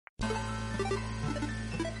Welcome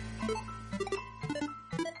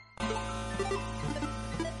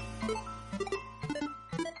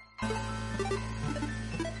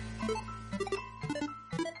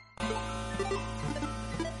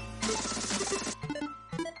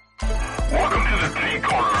to the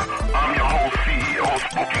T-Corner. I'm your host, CEO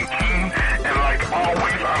Spoken King, and like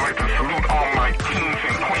always, I like to salute all my kings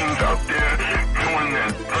and queens out there doing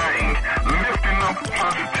their thing, lifting up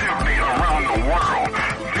positivity around the world.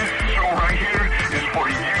 This show right here is for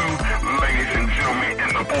you, ladies and gentlemen,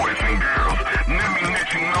 and the boys and girls. Let me let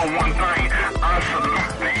you know one thing. I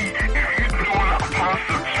salute thee. If you're doing a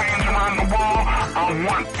positive change around the world, I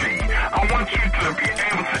want thee. I want you to be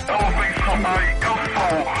able to elevate somebody else's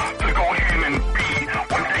soul to go ahead and be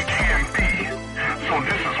what they can be. So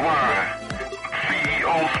this is why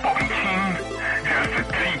CEO Spoken King has the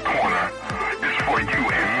T-Corner. It's for you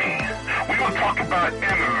and me. We will talk about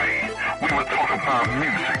anime. We will talk about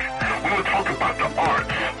music. We will talk about the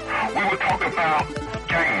arts. We will talk about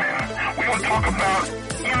gaming. We will talk about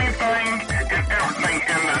anything and everything.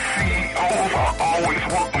 And the CEOs are always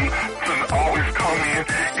welcome to always come in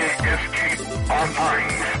and escape our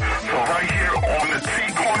minds. So right here on the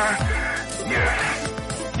T-Corner, yes,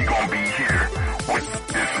 you're going to be here with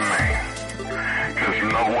this man. Because you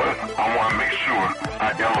know what? I want to make sure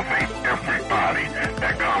I elevate everybody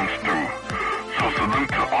that comes through. So salute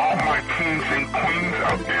to all my kings and queens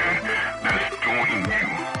out there that's doing you.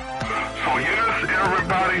 So yes,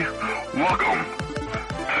 everybody, welcome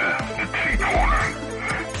to the T-Corner.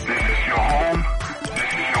 This is your home.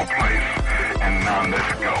 This is your place. And now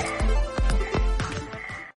let's go.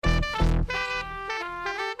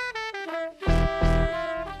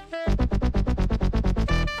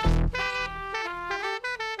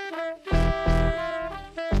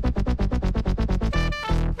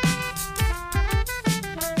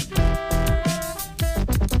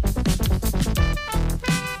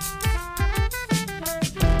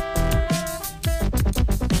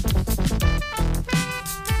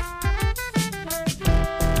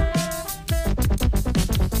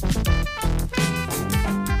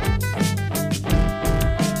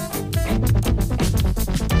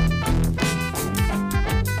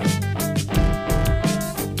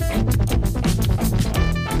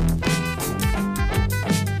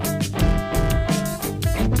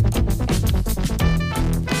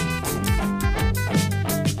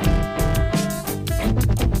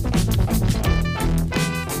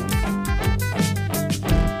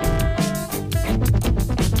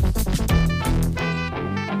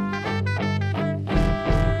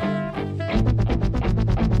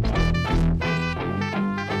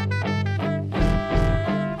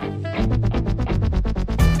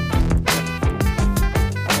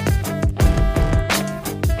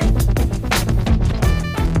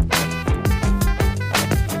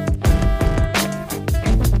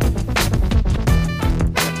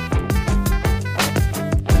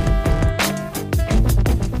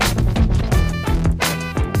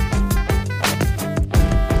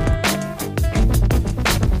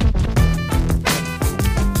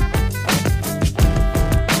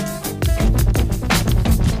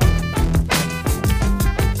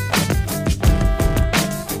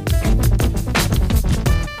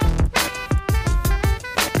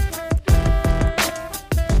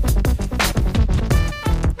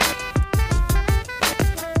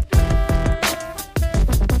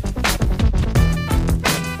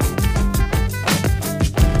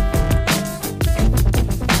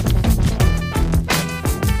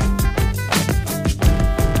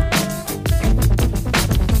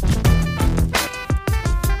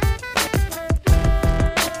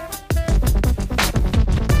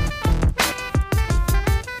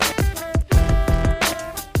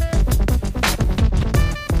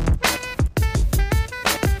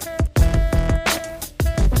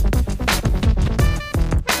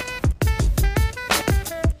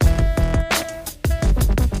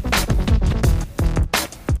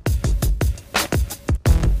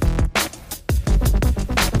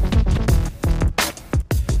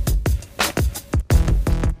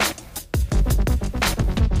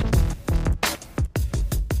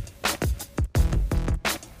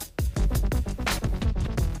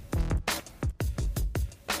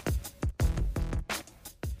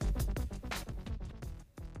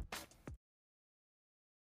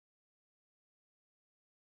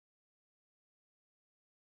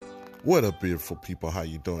 What up, beautiful people? How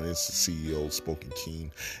you doing? It's the CEO Spoken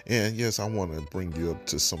King, and yes, I want to bring you up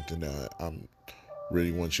to something that I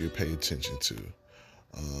really want you to pay attention to.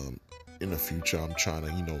 In the future, I'm trying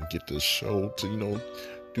to, get this show to,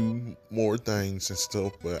 do more things and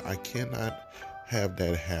stuff, but I cannot have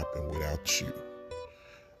that happen without you.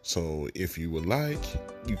 So if you would like,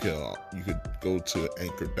 you could go to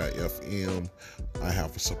anchor.fm. I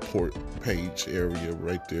have a support page area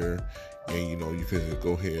right there, and you can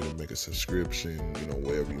go ahead and make a subscription.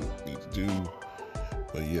 Whatever you need to do.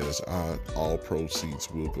 But yes, all proceeds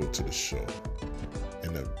will go to the show,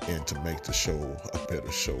 and to make the show a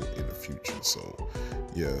better show in the future. So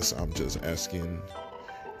yes, I'm just asking,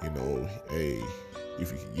 hey,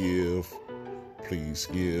 if you can give, please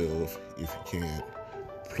give. If you can't,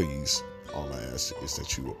 please, all I ask is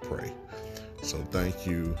that you will pray. So thank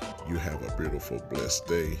you. You have a beautiful, blessed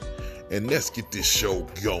day. And let's get this show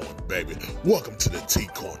going, baby. Welcome to the Tea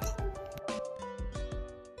Corner.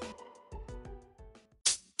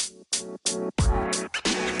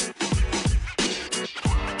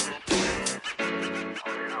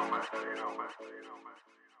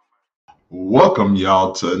 Welcome,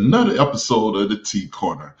 y'all, to another episode of the Tea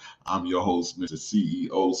Corner. I'm your host, Mr.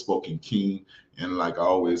 CEO Spoken King, and like I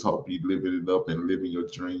always, hope you living it up and living your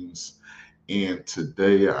dreams. And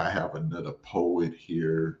today I have another poet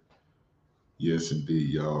here. Yes, indeed,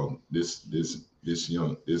 y'all. This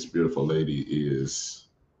beautiful lady is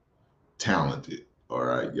talented. All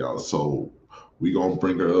right, y'all. So we gonna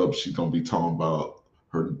bring her up. She's gonna be talking about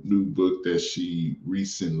her new book that she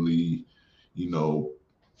recently, you know,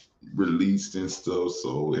 released and stuff.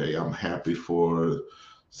 So hey, I'm happy for her.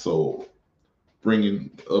 So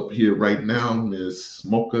bringing up here right now, Miss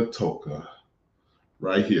Mocha Toka,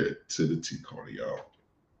 right here to the Tea Corner, y'all.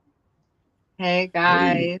 Hey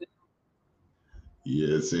Hey, guys.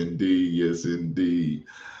 yes indeed, yes indeed.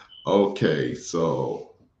 Okay,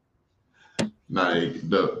 so like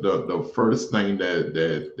the first thing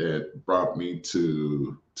that brought me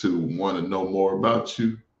to want to know more about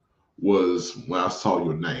you was when I saw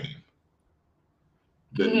your name.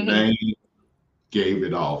 The name gave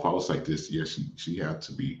it off. I was like, this, yeah, she has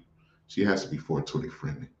to be 420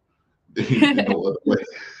 friendly. No other way.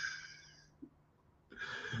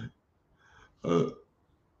 Uh,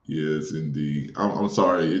 yes, indeed. I'm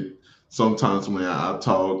sorry. Sometimes when I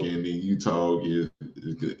talk and then you talk,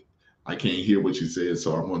 I can't hear what you said,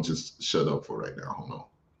 so I'm gonna just shut up for right now. Hold on.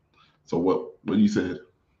 So what you said?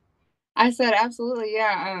 I said absolutely,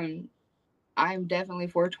 yeah. I'm definitely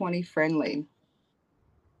 420 friendly.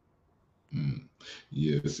 Mm.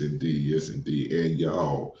 Yes, indeed. Yes, indeed. And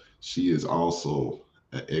y'all, she is also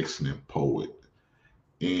an excellent poet.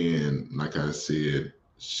 And like I said,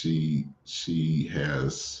 she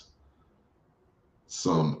has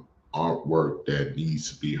some artwork that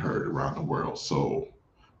needs to be heard around the world. So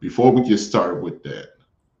before we get started with that,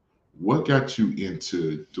 what got you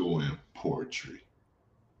into doing poetry?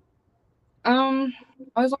 Um,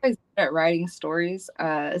 I was always good at writing stories.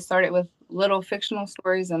 It started with little fictional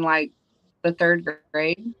stories in like the third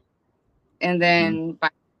grade, and Hmm. then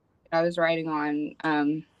I was writing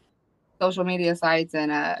on social media sites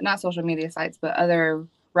and not social media sites, but other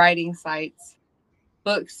writing sites,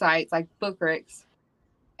 book sites like Bookrix,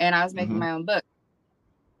 and I was making Hmm. my own book.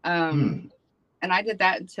 Hmm. Um, and I did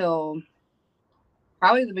that until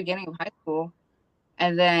probably the beginning of high school.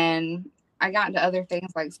 And then I got into other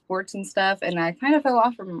things like sports and stuff, and I kind of fell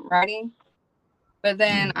off from writing. But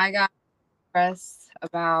then Hmm. I got press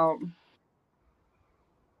about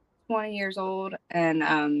 20 years old, and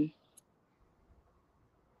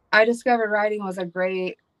I discovered writing was a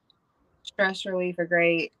great stress relief, a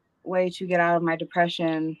great way to get out of my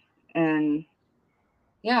depression. And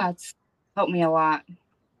yeah, it's helped me a lot.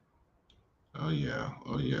 Oh yeah.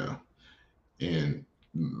 Oh yeah. And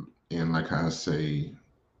and like I say,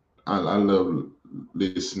 I love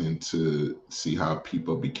listening to see how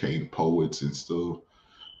people became poets and stuff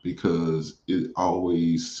because it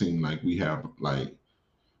always seemed like we have like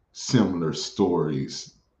similar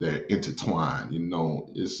stories that intertwine.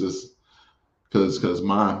 It's just because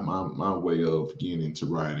my way of getting into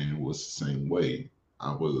writing was the same way.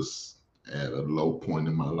 I was at a low point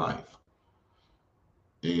in my life,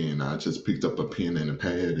 and I just picked up a pen and a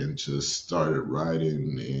pad and just started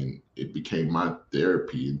writing, and it became my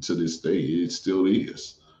therapy. And to this day, it still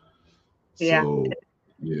is. Yeah, So,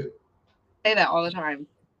 yeah. I say that all the time.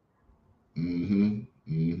 Mm-hmm.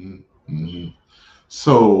 Mm-hmm. Mm-hmm.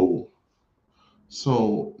 So,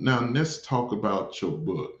 so now let's talk about your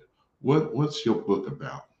book. What's your book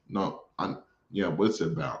about? No, yeah, what's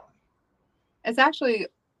it about? It's actually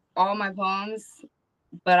all my poems,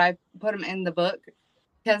 but I put them in the book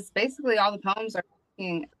because basically all the poems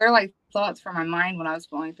they're like thoughts from my mind when I was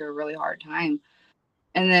going through a really hard time.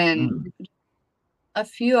 And then Mm, a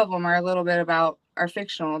few of them are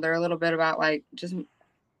fictional. They're a little bit about like just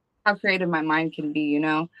how creative my mind can be.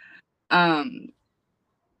 Um,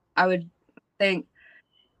 I would think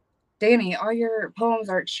Danny, all your poems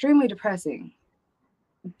are extremely depressing.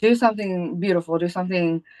 Do something beautiful. Do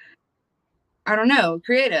something, I don't know,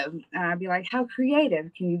 creative. And I'd be like, how creative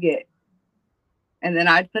can you get? And then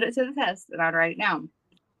I'd put it to the test and I'd write it down.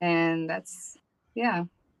 And that's, yeah.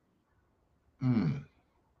 Mm,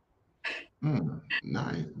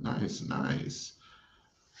 nice, nice, nice.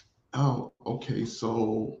 Oh, okay.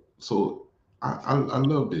 So I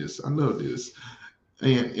love this. I love this.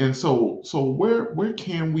 And so where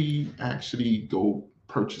can we actually go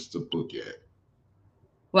purchase the book at?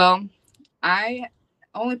 Well, I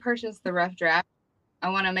only purchased the rough draft. I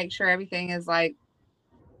want to make sure everything is like,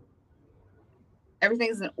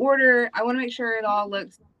 everything's in order. I want to make sure it all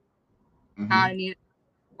looks how I Mm-hmm. need it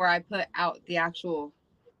before I put out the actual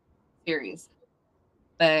series.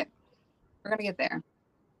 But we're going to get there.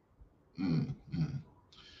 Mm-hmm.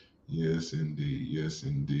 Yes, indeed. Yes,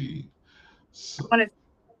 indeed. I So, want to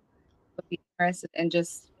be interested in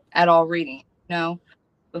just at all reading,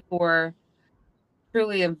 before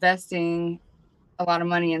truly investing a lot of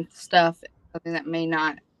money in stuff, something that may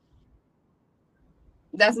not,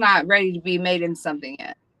 that's not ready to be made into something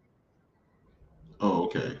yet. oh,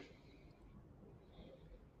 okay.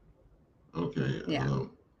 Okay. Yeah.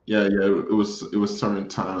 Yeah, yeah. It was certain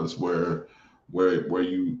times where it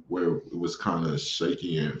was kind of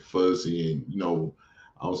shaky and fuzzy, and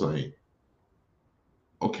I was like,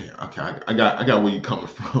 okay, okay, I got where you coming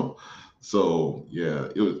from. So yeah,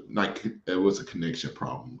 it was a connection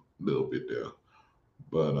problem a little bit there,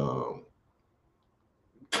 but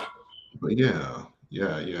yeah,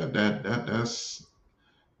 yeah, yeah.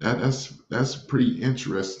 That's pretty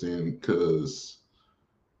interesting because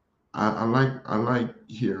I like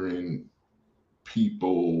hearing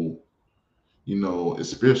people,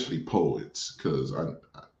 especially poets, because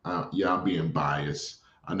yeah, I'm being biased.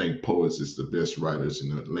 I think poets is the best writers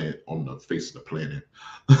in the land on the face of the planet,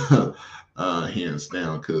 hands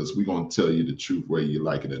down. Because we're gonna tell you the truth, whether you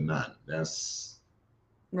like it or not.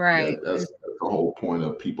 Right. That's the whole point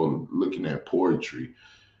of people looking at poetry.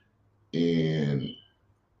 And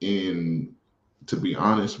in to be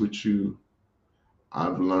honest with you,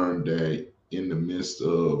 I've learned that in the midst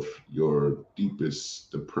of your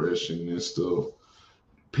deepest depression and stuff,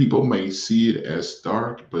 people may see it as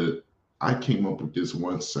dark, but I came up with this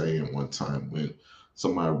one saying one time when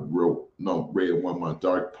somebody read one of my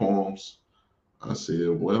dark poems. I said,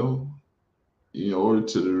 well, in order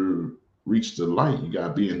to reach the light, you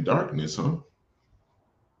gotta be in darkness, huh?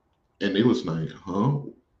 And it was like, huh?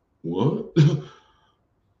 What? Yeah,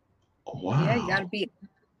 you got to Wow. be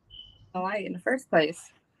the light in the first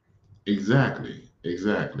place. Exactly.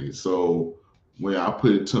 Exactly. So when I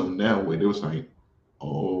put it to them that way, they was like,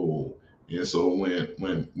 oh. And so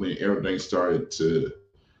when everything started to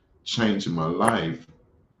change in my life,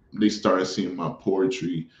 they started seeing my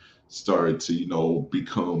poetry started to,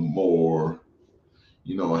 become more,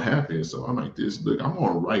 happy. So I'm like this, look, I'm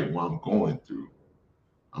gonna write what I'm going through.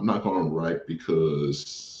 I'm not gonna write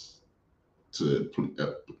because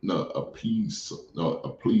no, appease no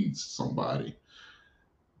please somebody,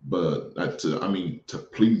 but not to I mean to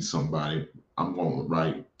please somebody. I'm gonna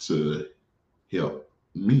write to help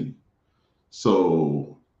me.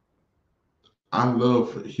 So I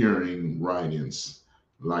love hearing writings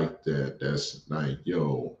like that. That's like,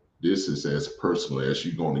 yo, this is as personal as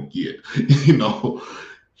you're gonna get. you know, Uh,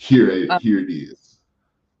 here it is.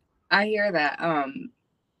 I hear that.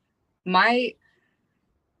 My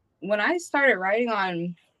When I started writing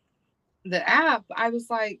on the app, I was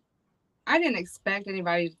like, I didn't expect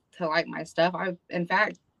anybody to like my stuff. I, in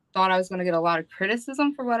fact, thought I was going to get a lot of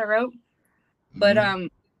criticism for what I wrote. But Hmm.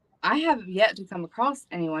 I have yet to come across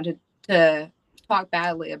anyone to talk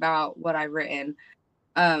badly about what I've written.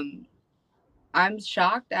 Um, I'm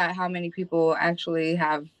shocked at how many people actually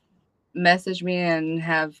have messaged me and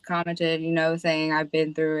have commented, saying I've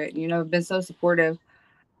been through it, been so supportive.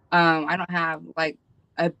 I don't have like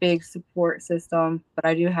a big support system, but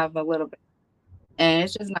I do have a little bit. And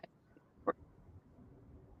it's just nice.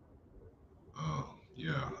 Oh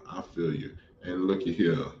yeah, I feel you. And looky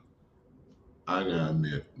here, I gotta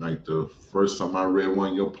admit, like the first time I read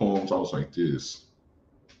one of your poems, I was like this.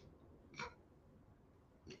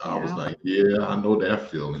 I was Yeah. like, yeah, I know that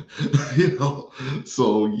feeling. you know.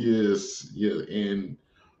 So yes, yeah,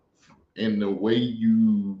 and the way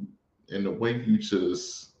you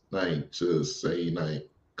just say like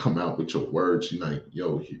come out with your words, you like,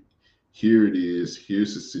 yo, here it is,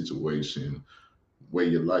 here's the situation, whether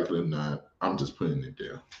you like it or not, I'm just putting it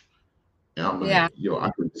there. And I'm Yeah. like, yo,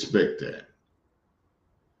 I can respect that.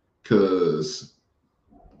 Cause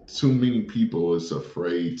too many people is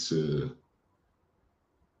afraid to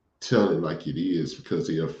tell it like it is because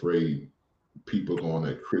they're afraid people going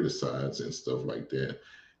to criticize and stuff like that.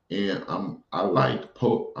 And I like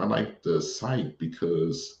the site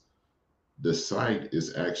because the site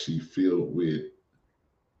is actually filled with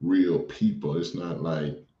real people. It's not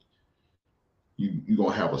like you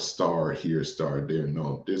gonna have a star here, star there.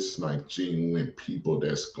 No, this is like genuine people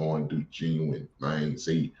that's going to do genuine things.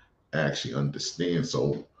 They actually understand.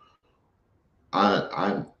 So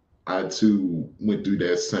I I too went through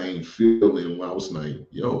that same feeling where I was like,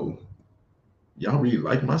 yo, y'all really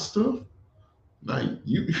like my stuff? Like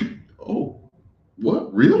you oh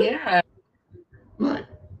what really? Yeah. Like,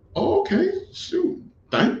 oh, okay, shoot.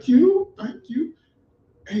 Thank you. Thank you.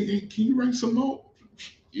 Hey, can you write some more?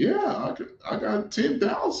 Yeah, I got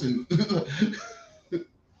 10,000.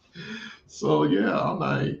 So yeah, I'm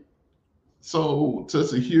like, so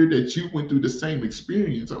just to hear that you went through the same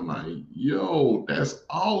experience, I'm like, yo, that's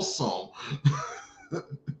awesome.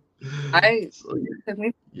 I So took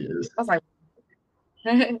me. yes, I was like,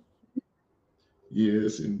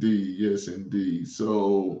 yes, indeed, yes, indeed.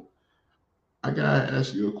 So I gotta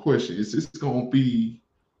ask you a question. Is this gonna be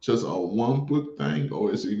just a one book thing,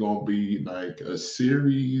 or is it gonna be like a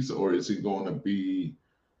series, or is it gonna be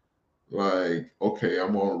like, okay,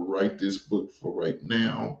 I'm gonna write this book for right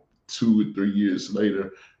now, 2 or 3 years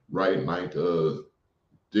later, write like a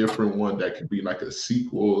different one that could be like a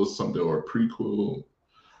sequel or something or a prequel.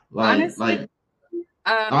 honestly, Like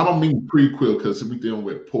um, I don't mean prequel because we're dealing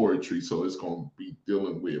with poetry, so it's gonna be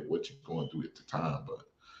dealing with what you're going through at the time. But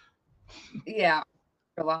yeah,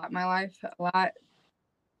 a lot in my life, a lot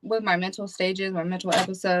with my mental stages, my mental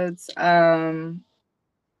episodes.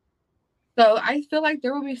 So I feel like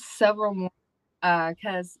there will be several more,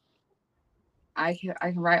 because I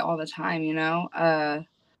can write all the time, you know.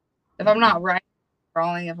 If I'm not writing,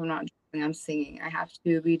 drawing, if I'm not drawing, I'm singing. I have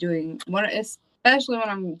to be doing one, especially when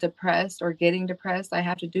I'm depressed or getting depressed. I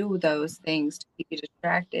have to do those things to keep me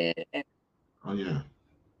distracted, oh yeah,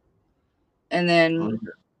 and oh then yeah,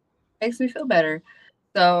 makes me feel better.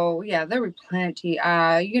 So yeah, there will be plenty.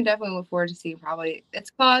 You can definitely look forward to seeing. Probably it's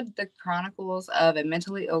called The Chronicles of a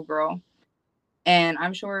Mentally Ill Girl, and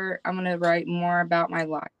I'm sure I'm gonna write more about my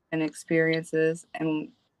life and experiences and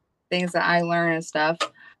things that I learn and stuff.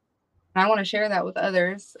 And I want to share that with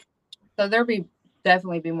others. So there'll be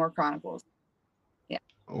definitely be more chronicles. Yeah.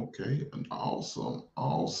 okay, awesome,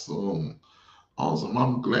 awesome, awesome.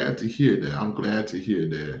 I'm glad to hear that. I'm glad to hear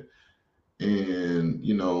that. And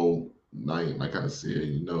like I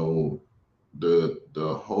said, the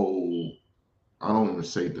whole, I don't even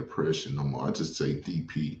say depression no more. I just say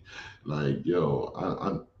DP. Like, yo,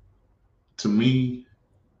 I to me,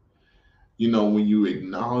 when you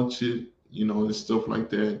acknowledge it, and stuff like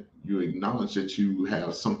that, you acknowledge that you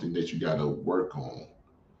have something that you got to work on.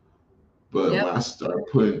 But Yep. when I start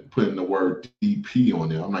putting the word DP on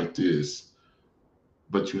there, I'm like this.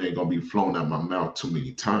 But you ain't gonna be flown out my mouth too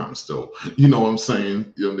many times, though. You know what I'm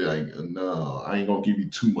saying? You'll be like, no, I ain't gonna give you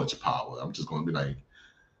too much power. I'm just gonna be like,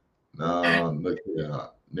 no, look here.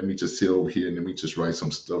 Let me just sit over here and let me just write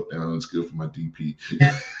some stuff down. It's good for my DP.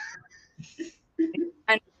 Yeah.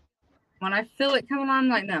 And when I feel it coming on, I'm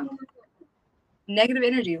like, no, negative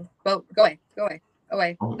energy. Go away. Go away.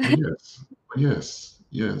 Away. Oh yes, yes,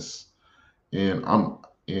 yes. And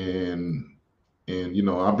and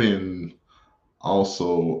I've been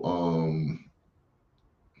also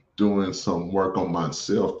doing some work on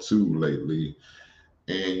myself too lately.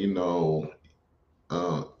 And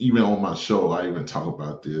even on my show, I even talk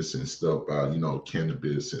about this and stuff about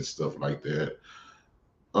cannabis and stuff like that.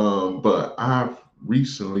 But I've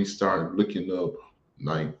recently started looking up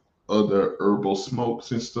like other herbal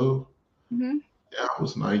smokes and stuff. Hmm. And I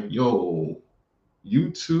was like, yo,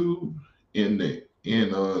 YouTube in the in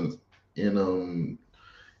the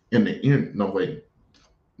no wait,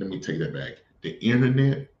 let me take that back. The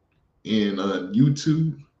internet and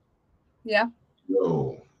YouTube, Yeah.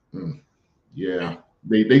 yo, mm, yeah,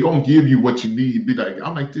 they gonna give you what you need. Be like,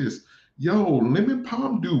 I'm like this, yo, lemon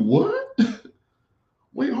palm do what?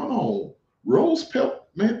 Wait, hold on, rose pep,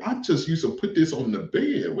 man, I just used to put this on the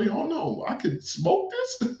bed. Wait, hold on, I could smoke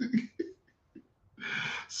this.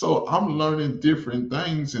 So I'm learning different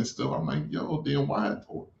things and stuff. I'm like, yo, then why?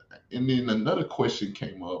 And then another question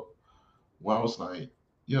came up where I was like,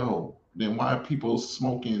 yo, then why are people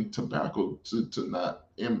smoking tobacco to not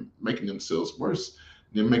and making themselves worse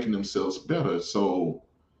than making themselves better? So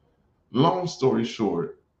long story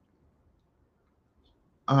short,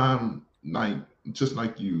 I'm like just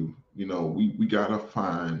like we gotta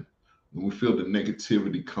find when we feel the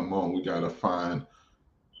negativity come on, we gotta find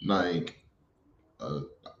like uh,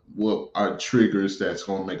 what are triggers that's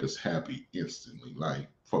gonna make us happy instantly. Like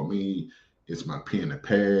for me, it's my pen and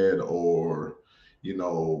pad, or you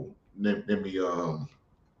know, let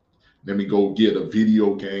me go get a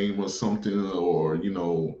video game or something,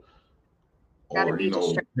 Gotta or be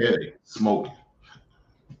distracted. hey, smoking.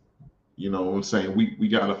 You know what I'm saying? We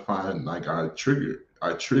gotta find like our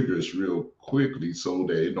triggers real quickly so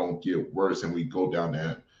that it don't get worse and we go down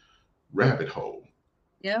that rabbit hole.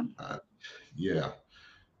 Yeah. Uh, yeah,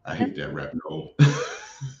 I Yeah. hate that rabbit hole.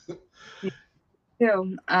 Me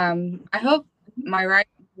too. I hope my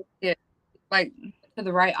writing get like to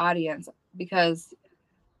the right audience, because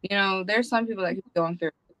there's some people that could be going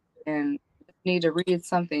through and need to read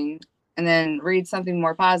something and then read something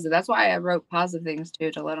more positive. That's why I wrote positive things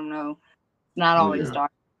too, to let them know it's not Oh always yeah,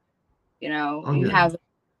 dark. oh You yeah, have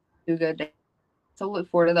 2 good days, so look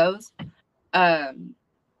forward to those. Um,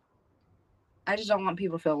 I just don't want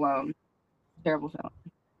people to feel alone. Terrible feeling.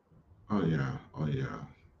 oh yeah, oh yeah,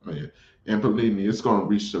 oh yeah. And believe me, it's gonna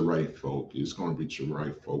reach the right folk. It's gonna reach the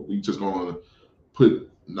right folk. We just gonna put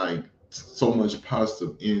like so much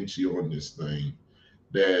positive energy on this thing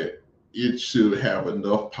that it should have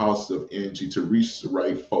enough positive energy to reach the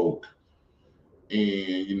right folk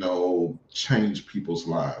and change people's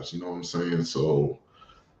lives. You know what I'm saying? So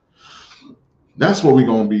that's what we're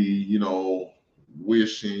gonna be,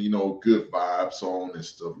 wishing, good vibes on and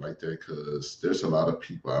stuff like that, because there's a lot of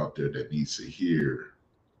people out there that needs to hear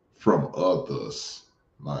from others.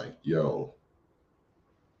 Like, yo,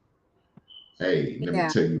 hey, let me Yeah,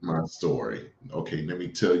 tell you my story. Okay, let me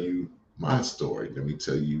tell you my story. Let me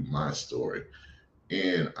tell you my story.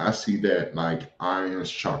 And I see that like iron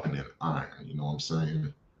sharpening iron. You know what I'm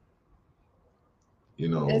saying?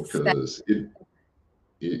 it's sad. Because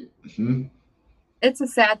it. Hmm. It's a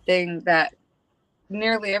sad thing that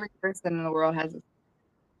nearly every person in the world has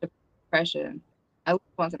depression at least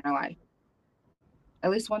once in their life,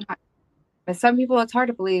 at least one time. But some people, it's hard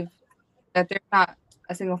to believe that there's not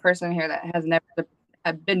a single person here that has never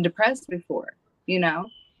have been depressed before. You know,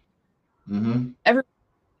 Hmm. every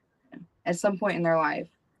at some point in their life,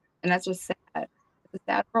 and that's just sad. It's a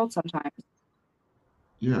sad world sometimes.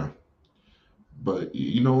 Yeah. But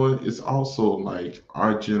you know what? It's also like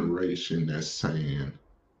our generation that's saying,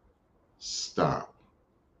 stop.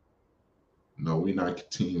 No, we're not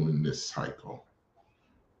continuing this cycle.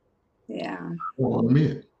 Yeah, Well,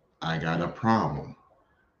 admit, I got a problem.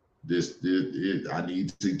 I need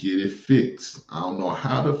to get it fixed. I don't know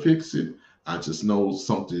how to fix it. I just know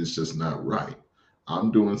something's just not right.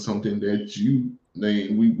 I'm doing something that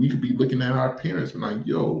we could be looking at our parents and like,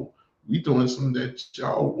 yo, we doing something that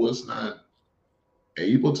y'all was not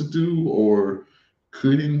able to do or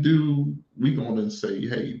couldn't do. We gonna say,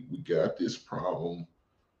 hey, we got this problem.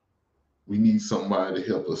 We need somebody to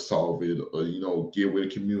help us solve it, or get with the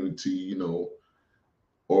community,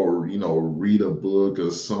 or read a book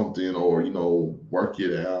or something, or work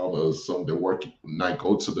it out or something. Work, like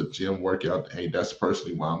go to the gym, work out. Hey, that's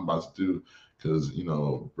personally what I'm about to do, because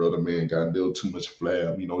brother man got a little too much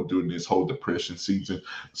flab, during this whole depression season.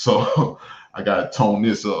 So I gotta tone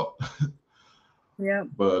this up. yeah.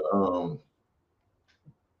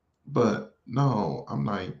 But no, I'm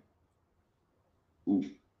like, ooh,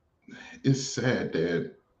 it's sad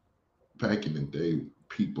that back in the day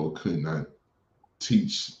people could not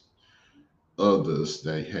teach others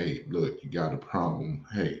that, hey, look, you got a problem,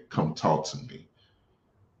 hey, come talk to me.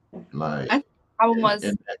 I Like, think the problem and, was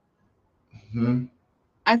and hmm,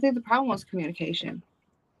 I think the problem was communication.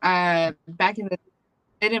 Back in the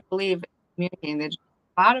they didn't believe in communicating.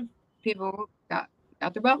 A lot of people got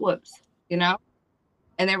their butt whoops, you know,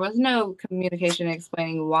 and there was no communication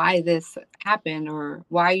explaining why this happened or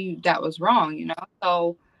why that was wrong, you know.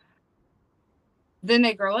 So then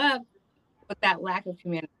they grow up with that lack of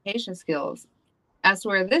communication skills. That's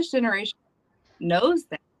where this generation knows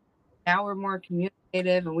that. Now we're more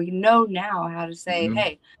communicative and we know now how to say, hmm,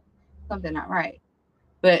 hey, something not right.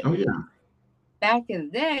 But oh yeah, back in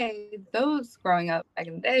the day, those growing up back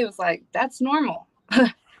in the day was like, that's normal.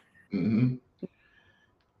 hmm.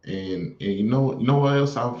 And what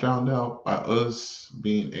else I found out by us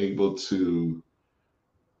being able to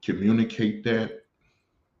communicate that,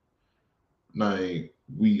 like,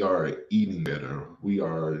 we are eating better, we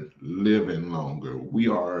are living longer, we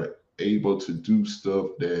are able to do stuff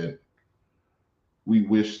that we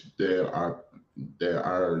wish that our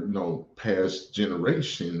past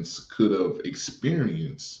generations could have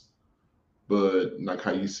experienced. But like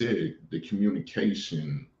how you said, the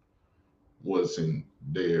communication wasn't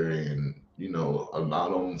there, and a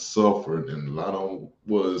lot of them suffered, and a lot of them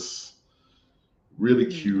was Mhm.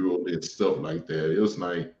 ridiculed and stuff like that. It was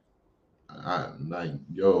like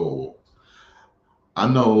yo, I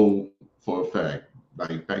know for a fact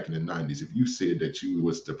like back in the 90s, if you said that you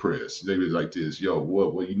was depressed, they was like this, yo,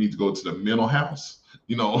 what? Well, you need to go to the mental house,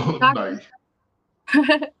 you know, like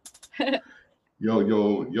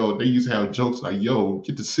yo. They used to have jokes like, yo,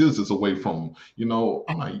 get the scissors away from them, you know.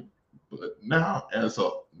 I'm like, but now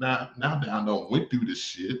now that I don't went through this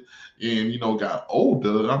shit and got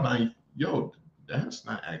older, I'm like, yo, that's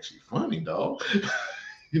not actually funny, dog.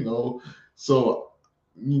 you know. So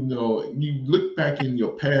you look back in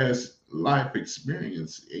your past life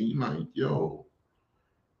experience and you're like, yo,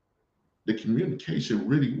 the communication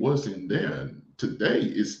really wasn't there. Today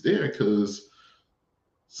it's there because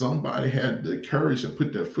somebody had the courage to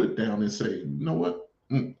put their foot down and say, you know what?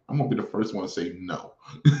 I'm gonna be the first one to say no.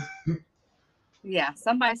 Yeah,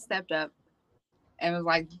 somebody stepped up and was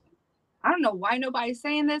like, I don't know why nobody's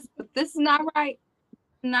saying this, but this is not right.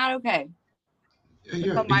 Not okay.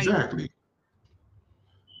 Yeah, Somebody, exactly.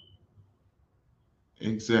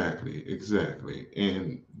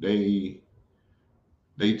 And they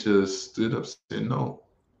just stood up and said, no,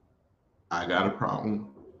 I got a problem.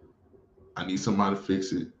 I need somebody to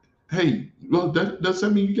fix it. Hey, well, does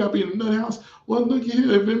that mean you got to be in another house? Well, look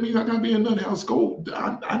here. If it means I got to be in another house, go.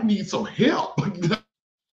 I need some help.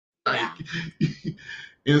 yeah.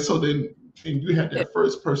 And so then and you had that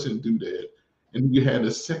first person do that. And you had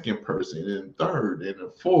a second person and third and a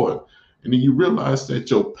fourth. And then you realize that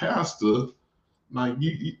your pastor, like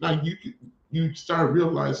you start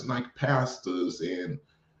realizing like pastors and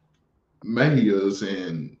mayors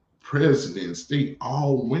and presidents, they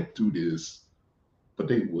all went through this, but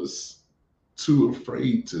they was too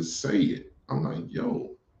afraid to say it. I'm like,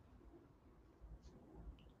 yo,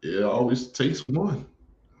 it always takes one.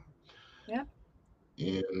 Yeah.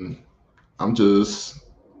 And I'm just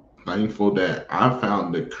thankful that I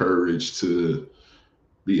found the courage to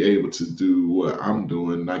be able to do what I'm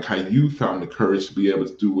doing, like how you found the courage to be able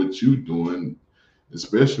to do what you're doing,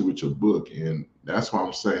 especially with your book. And that's why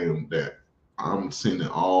I'm saying that I'm sending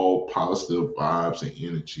all positive vibes and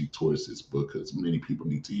energy towards this book because many people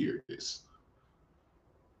need to hear this.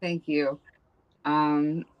 Thank you.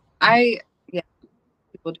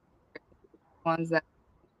 People ones that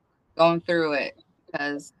going through it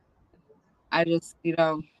because I just,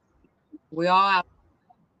 we all out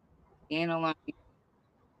and alone.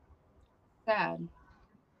 Sad.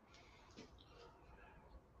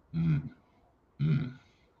 Mm, mm.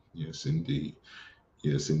 Yes, indeed.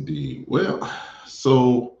 Yes, indeed. Well,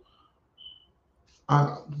 so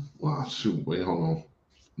shoot, wait, hold on.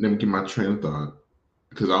 Let me get my train of thought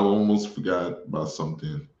because I almost forgot about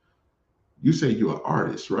something. You say you're an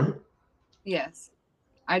artist, right? Yes.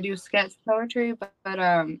 I do sketch poetry,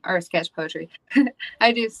 or sketch poetry.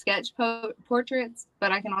 I do sketch portraits,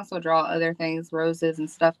 but I can also draw other things, roses and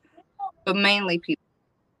stuff, but mainly people.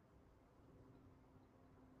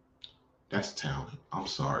 That's talent. I'm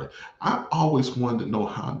sorry. I always wanted to know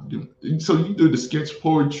how to do. So you do the sketch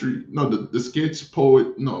poetry? No, the sketch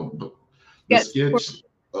poet. No, the sketch.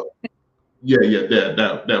 Yeah,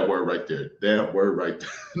 that word right there. That word right there.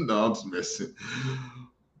 No, I'm just messing.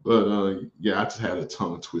 But yeah, I just had a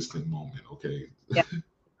tongue twisting moment. Okay. Yeah.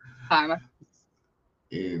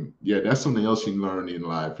 And yeah, that's something else you learn in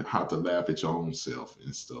life: how to laugh at your own self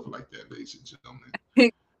and stuff like that, ladies and gentlemen.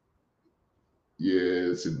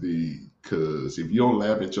 Yes, indeed. Because if you don't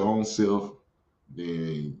laugh at your own self,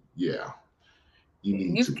 then yeah, you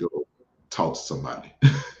need to go talk to somebody.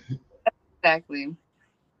 Exactly.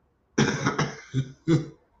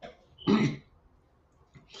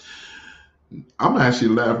 I'm actually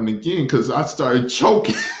laughing again because I started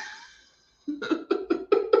choking.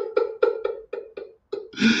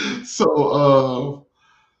 So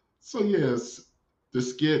yes, the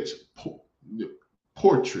sketch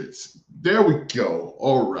portraits. There we go.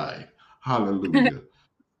 All right, hallelujah.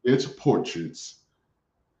 Sketch portraits.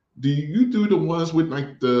 Do you do the ones with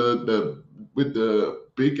like the with the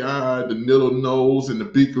big eye, the little nose, and the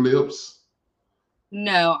big lips?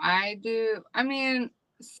 No, I do. I mean,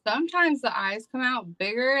 sometimes the eyes come out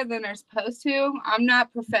bigger than they're supposed to. I'm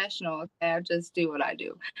not professional. Okay, I just do what I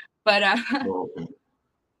do, but Okay.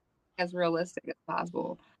 as realistic as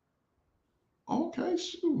possible. Okay,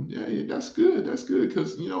 shoot. Yeah, that's good. That's good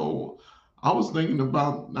because I was thinking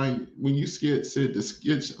about like when you said the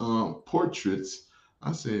sketch portraits.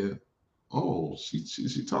 I said, oh, she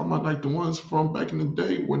talking about like the ones from back in the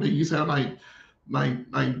day when they used to have like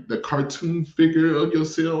the cartoon figure of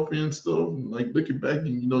yourself and stuff. Like looking back,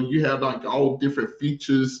 and you have like all different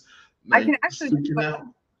features I like can actually sticking out.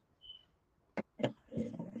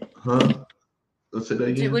 Huh? Let's say that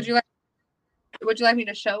again. Would you like me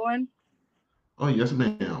to show one? Oh yes,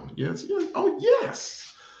 ma'am. Yes. Oh yes.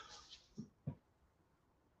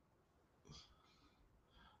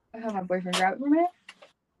 I have my boyfriend grab it for a minute.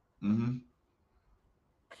 Mm-hmm.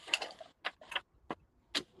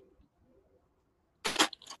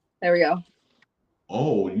 There we go.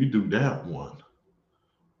 Oh, you do that one.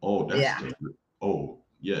 Oh, that's Yeah. the. Oh,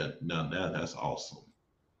 yeah. Now that's awesome.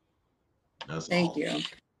 That's Thank awesome. you.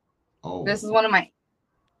 Oh, This is one of my.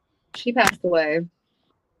 She passed away.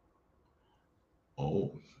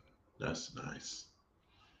 oh, that's nice.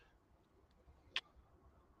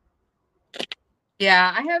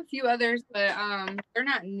 Yeah, I have a few others, but they're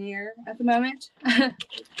not near at the moment.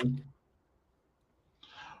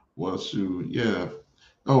 Well, shoot, yeah.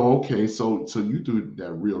 Oh, okay. So you do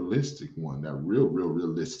that realistic one, that real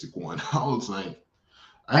realistic one. I was like,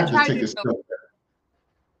 I I had to try to take do. a step.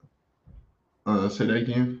 Say that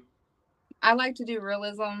again. I like to do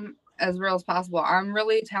realism as real as possible. I'm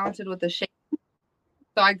really talented with the shape,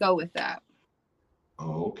 so I go with that.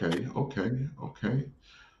 Oh, okay.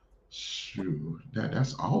 Shoot,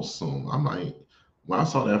 that's awesome. I'm like, when I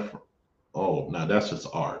saw that, oh, now that's just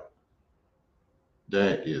art.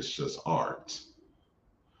 That is just art.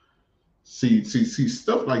 See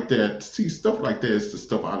stuff like that. See stuff like that is the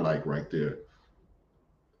stuff I like right there.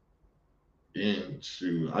 And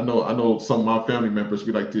shoot, I know some of my family members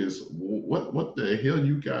be like this. What the hell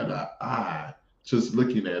you got an eye just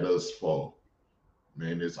looking at us for?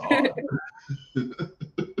 Man, it's art.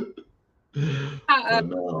 Uh, But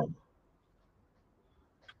no,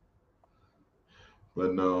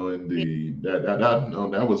 but no, yeah, indeed. That no,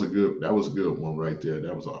 that was a good one right there.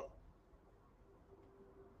 That was a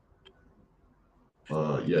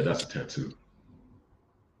yeah, that's a tattoo.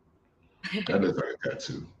 That looks like a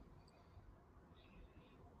tattoo.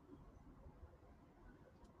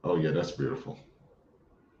 Oh yeah, that's beautiful.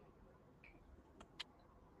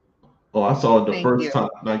 Oh, I saw it the thank first you. time.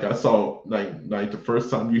 Like I saw like the first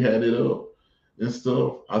time you had it up and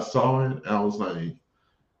stuff. I saw it. And I was like,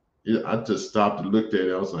 I just stopped and looked at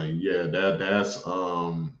it. I was like, yeah,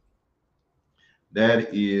 that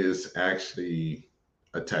is actually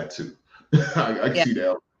a tattoo. I can Yeah, see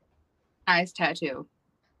that. nice tattoo.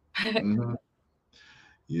 Mhm.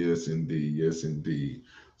 Yes, indeed. Yes, indeed.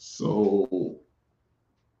 So,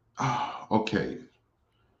 okay.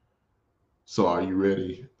 So, are you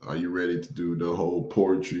ready? Are you ready to do the whole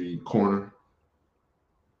poetry corner?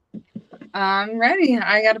 I'm ready.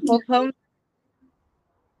 I got to pull the poem.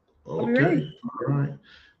 I'll be ready. Okay. All right.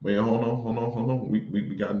 Wait, hold on.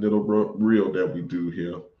 We got a little reel that we do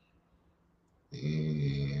here.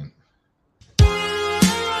 And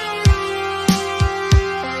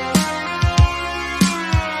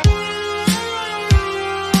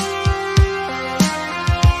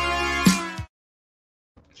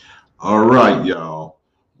all right, y'all.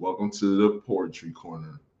 Welcome to the poetry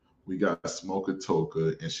corner. We got Smoker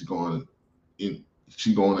Toka, and she going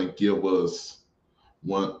to give us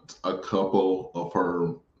a couple of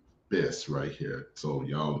her best right here. So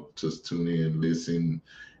y'all just tune in, listen,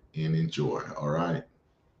 and enjoy. All right,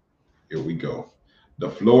 here we go. The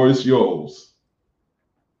floor is yours.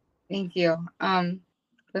 Thank you.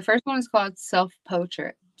 The first one is called Self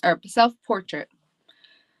Portrait or Self Portrait.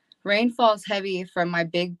 Rain falls heavy from my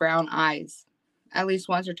big brown eyes, at least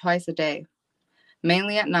once or twice a day,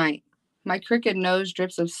 mainly at night. My crooked nose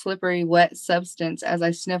drips of slippery, wet substance as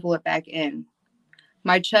I sniffle it back in.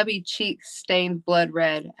 My chubby cheeks stained blood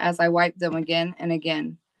red as I wipe them again and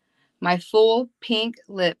again. My full pink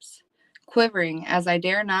lips quivering as I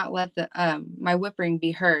dare not let my whimpering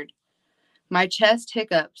be heard. My chest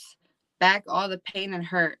hiccups back all the pain and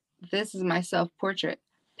hurt. This is my self portrait,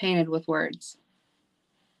 painted with words.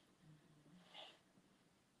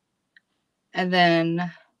 And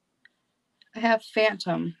then I have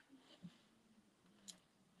Phantom.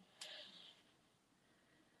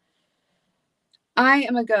 I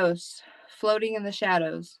am a ghost, floating in the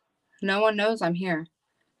shadows. No one knows I'm here.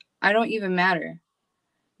 I don't even matter.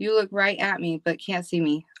 You look right at me, but can't see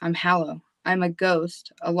me. I'm hollow. I'm a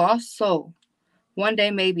ghost, a lost soul. One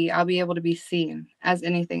day, maybe, I'll be able to be seen as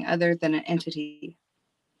anything other than an entity.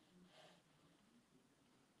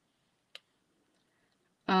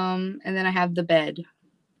 And then I have the bed.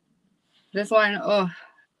 This one,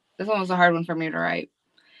 this one was a hard one for me to write.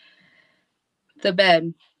 The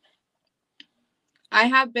bed. I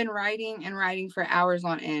have been writing and writing for hours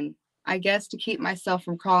on end. I guess to keep myself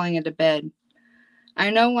from crawling into bed. I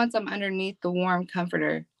know once I'm underneath the warm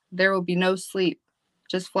comforter, there will be no sleep,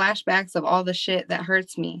 just flashbacks of all the shit that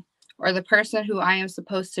hurts me, or the person who I am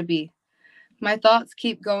supposed to be. My thoughts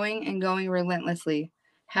keep going and going relentlessly,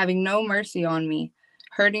 having no mercy on me,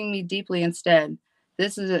 hurting me deeply instead.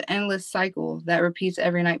 This is an endless cycle that repeats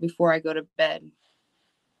every night before I go to bed.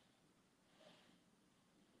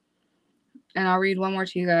 And I'll read one more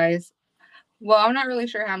to you guys. Well, I'm not really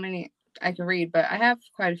sure how many I can read, but I have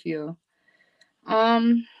quite a few.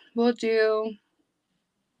 We'll do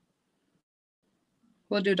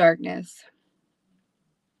darkness.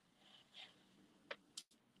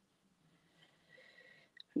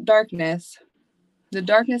 Darkness. The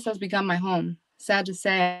darkness has become my home. Sad to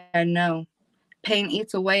say, I know. Pain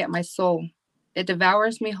eats away at my soul. It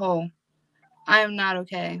devours me whole. I am not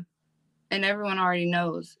okay. And everyone already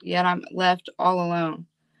knows, yet I'm left all alone.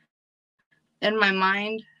 In my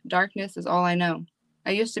mind, darkness is all I know.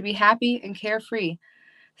 I used to be happy and carefree,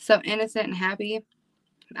 so innocent and happy.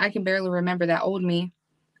 I can barely remember that old me.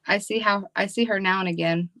 I see her now and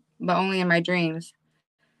again, but only in my dreams.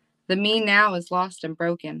 The me now is lost and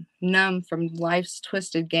broken, numb from life's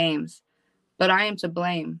twisted games. But I am to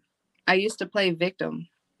blame. I used to play victim,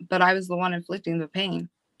 but I was the one inflicting the pain.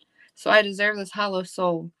 So I deserve this hollow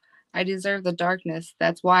soul. I deserve the darkness.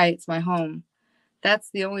 That's why it's my home. That's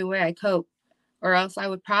the only way I cope, or else I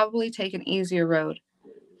would probably take an easier road.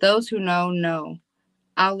 Those who know.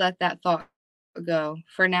 I'll let that thought go.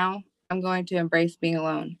 For now, I'm going to embrace being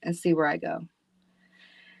alone and see where I go.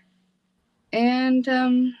 And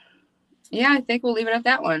yeah, I think we'll leave it at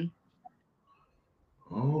that one.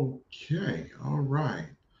 Okay, all right.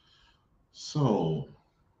 So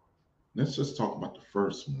let's just talk about the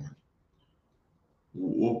first one.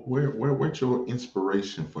 Where'd your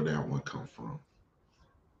inspiration for that one come from?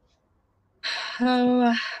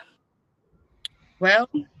 Oh, well,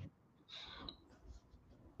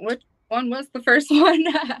 which one was the first one?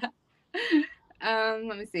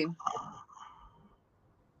 Let me see.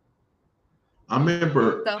 I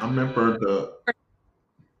remember the.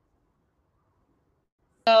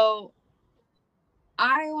 So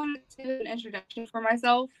I wanted to do an introduction for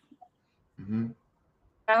myself. Mm-hmm.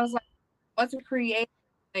 I was like, what's a creative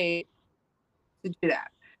way to do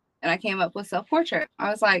that? And I came up with self-portrait. I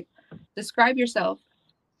was like, describe yourself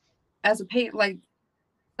as a paint. Like,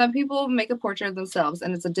 some people make a portrait of themselves,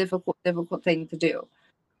 and it's a difficult thing to do.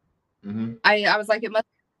 Mm-hmm. I was like, it must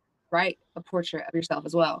write a portrait of yourself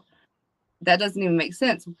as well. That doesn't even make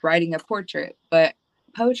sense, writing a portrait, but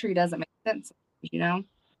poetry doesn't make sense, you know?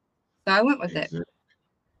 So I went with it.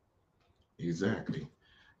 Exactly.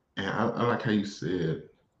 And I like how you said,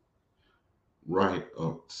 write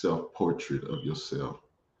a self portrait of yourself.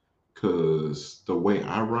 Because the way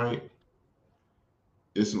I write,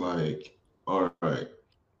 it's like, all right,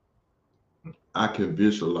 I can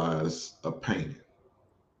visualize a painting,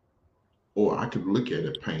 or I can look at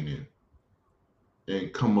a painting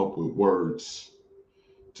and come up with words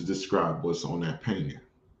to describe what's on that painting.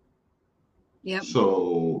 Yep.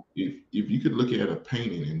 So if you could look at a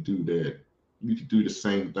painting and do that, you could do the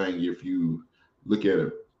same thing if you look at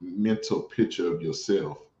a mental picture of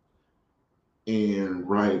yourself and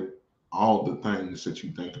write all the things that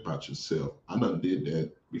you think about yourself. I done did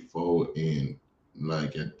that before, and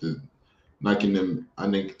like at the like in them, I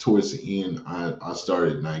think towards the end, I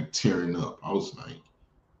started like tearing up. I was like,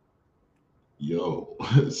 yo,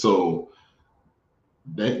 so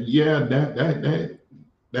that yeah,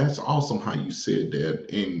 that's awesome how you said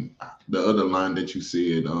that. And the other line that you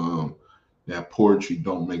said, that poetry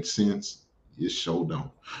don't make sense, it sure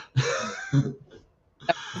don't.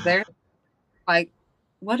 They're like,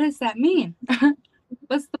 what does that mean?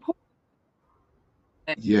 What's the point?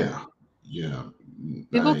 Yeah, yeah.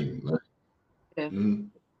 People Mhm.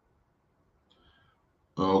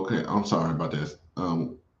 Okay, I'm sorry about that.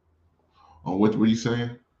 What were you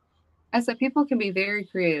saying? I said people can be very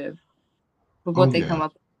creative with Oh what they yeah, come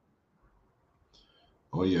up with.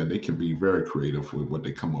 oh yeah. They can be very creative with what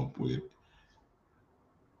they come up with,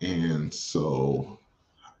 and so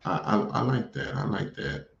I like that. I like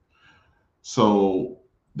that. So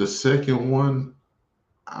the second one,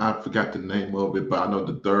 I forgot the name of it, but I know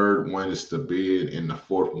the third one is the bed, and the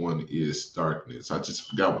fourth one is darkness. I just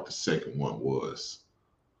forgot what the second one was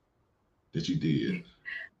that you did.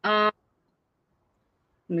 Um,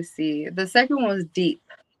 Let me see. The second one was deep.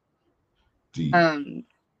 Deep. Um,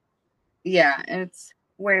 yeah, and it's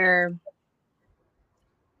where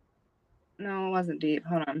no, it wasn't deep.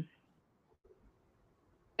 Hold on.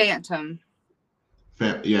 Phantom.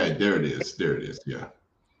 Yeah, there it is. There it is. Yeah.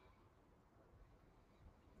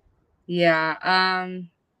 Yeah.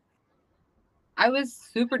 I was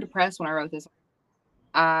super depressed when I wrote this.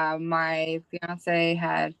 My fiance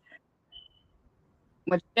had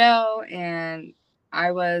went to jail, and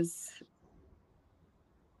I was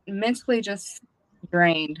mentally just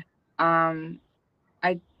drained.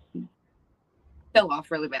 I fell off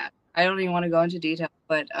really bad. I don't even want to go into detail,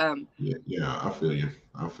 but Yeah, yeah, I feel you.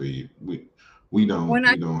 I feel you. We when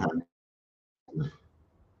don't have.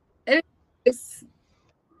 it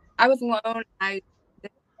I was alone. I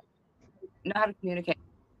didn't know how to communicate,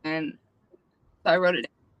 and so I wrote it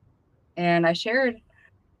down. And I shared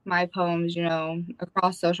my poems,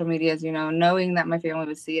 across social medias, knowing that my family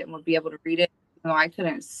would see it and would be able to read it. I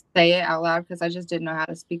couldn't say it out loud because I just didn't know how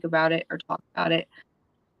to speak about it or talk about it.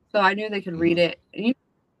 So I knew they could read it. And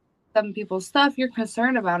some people's stuff you're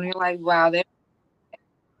concerned about, and you're like, wow.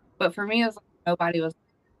 But for me, it was like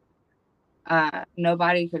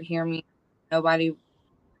nobody could hear me. Nobody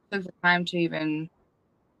took the time to even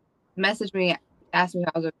message me, ask me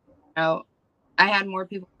how I was doing. I had more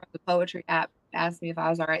people from the poetry app ask me if I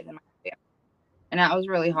was all right than my family, and that was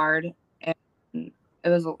really hard. And it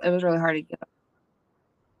was really hard to get up.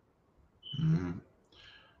 Mm-hmm.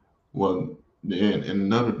 Well, and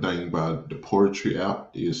another thing about the poetry app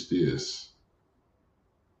is this.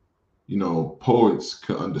 Poets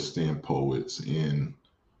can understand poets, and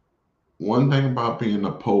one thing about being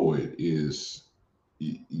a poet is,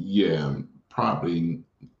 yeah, probably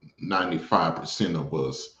 95% of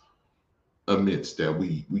us admits that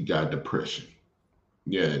we got depression.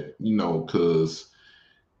 Yeah, because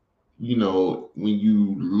when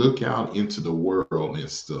you look out into the world and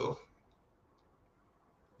stuff,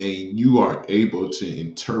 and you are able to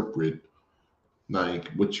interpret like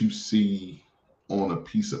what you see on a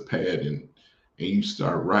piece of pad, and you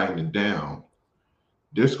start writing it down,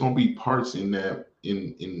 there's gonna be parts in that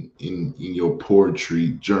in your poetry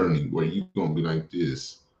journey where you're gonna be like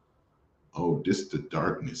this. Oh, this is the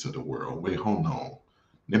darkness of the world. Wait, hold on.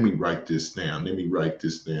 Let me write this down. Let me write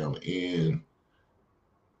this down. And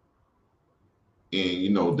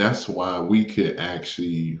that's why we could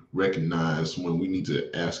actually recognize when we need to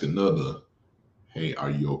ask another, hey, are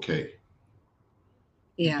you okay?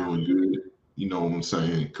 You Yeah. doing good? You know what I'm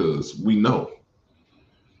saying? Because we know.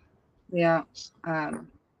 Yeah.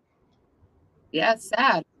 Yeah, it's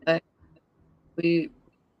sad, but we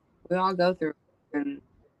all go through it. And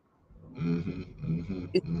Hmm, hmm,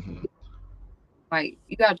 it's hmm. like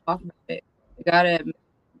you gotta talk about it. You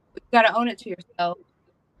gotta own it to yourself,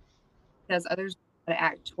 because others know how to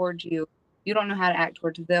act towards you. You don't know how to act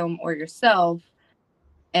towards them or yourself.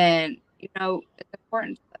 And it's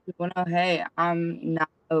important to let people know, hey, I'm not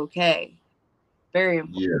okay. Very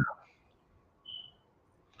important.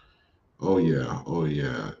 Yeah. Oh yeah. Oh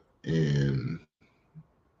yeah. And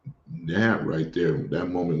that right there, that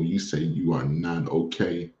moment when you say you are not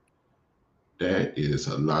okay, that is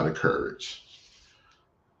a lot of courage.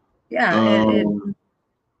 Yeah, it's Um,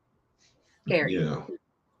 scary. yeah,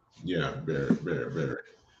 yeah, very, very, very.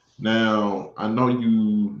 Now, I know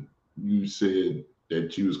you said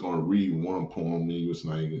that you was gonna read one poem and you was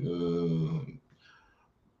like,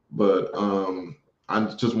 but I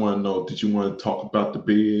just want to know, did you want to talk about the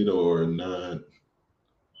bed or not?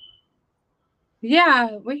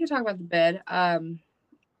 Yeah, we can talk about the bed. I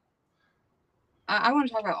want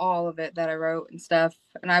to talk about all of it that I wrote and stuff,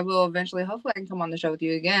 and I will eventually. Hopefully, I can come on the show with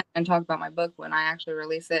you again and talk about my book when I actually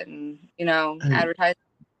release it and Hey, advertise.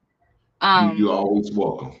 you Um, always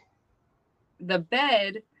welcome. the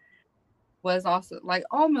bed was also like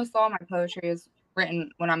almost all my poetry is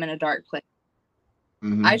written when I'm in a dark place. I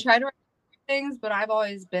Hmm. try to write things, but I've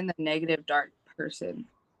always been the negative, dark person,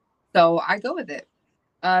 so I go with it.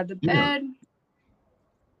 The Yeah, bed.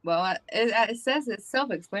 Well, it says it's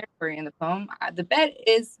self-explanatory in the poem. The bed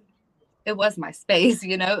is it was my space.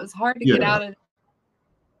 It was hard to get yeah, out of.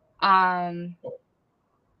 Um,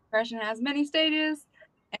 Depression has many stages,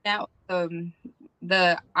 and that was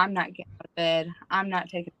the I'm not getting out of bed. I'm not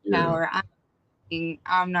taking a yeah, shower.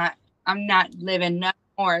 I'm not living no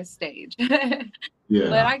more stage. But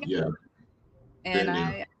yeah, I got yeah. and Been I there.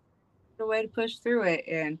 found a way to push through it,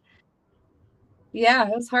 and yeah,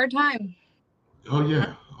 it was a hard time, Oh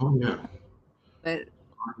yeah, oh yeah, but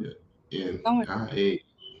oh, yeah. And going.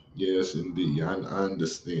 yes, indeed. I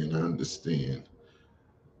understand. I understand.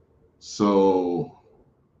 So,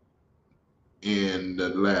 in the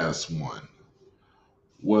last one,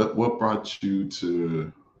 what brought you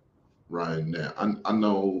to writing that? I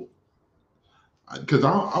know because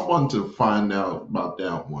I wanted to find out about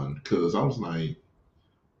that one because I was like,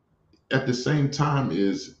 at the same time,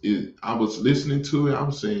 is it? I was listening to it. I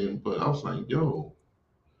was saying, but I was like, yo,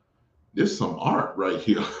 there's some art right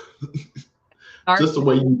here. Dark. Just the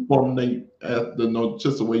way you formulate, the no,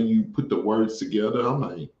 just the way you put the words together. I'm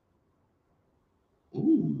like,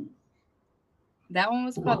 ooh, That one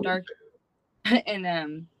was called wow, Dark,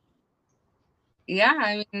 and yeah,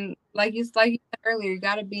 I mean, like you said earlier, you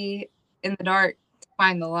got to be in the dark to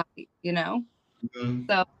find the light. mhm.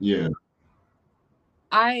 So Yeah,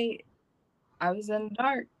 I I was in the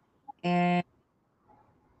dark, and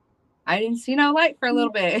I didn't see no light for a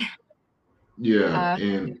little bit. Yeah, Uh,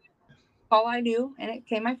 and all I knew, and it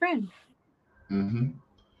became my friend. hmm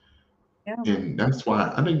Yeah. and that's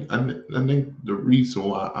why I think the reason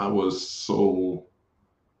why I was so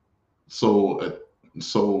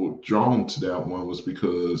so drawn to that one was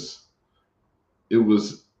because it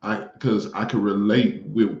was I because I could relate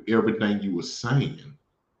with everything you were saying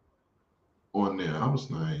on there. I was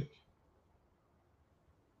like,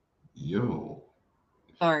 yo,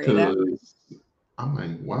 Sorry, that because I'm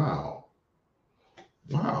like, wow,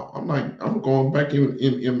 wow. I'm like, I'm going back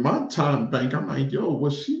in my time bank. I'm like, yo,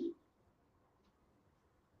 was she?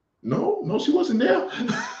 No, no, she wasn't there.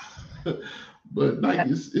 But like, that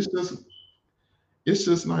it's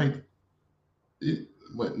just like it.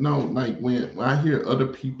 But no, like when I hear other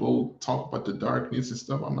people talk about the darkness and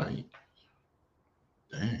stuff, I'm like,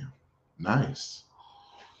 damn, nice.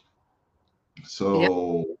 yep,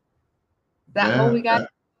 So that hole we got. that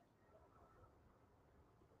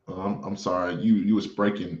I'm sorry, you was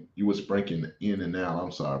breaking in and out.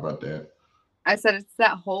 I'm sorry about that. I said it's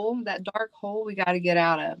that hole, that dark hole we got to get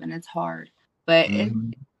out of, and it's hard. But it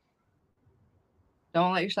Hmm.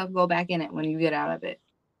 don't let yourself go back in it when you get out of it.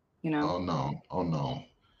 You know. Oh no, oh no,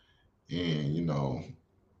 and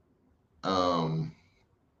um,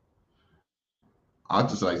 I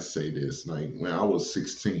just like to say this: like when I was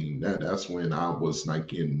 16, that's when I was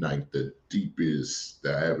like in like the deepest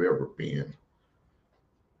that I've ever been,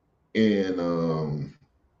 and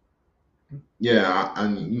yeah,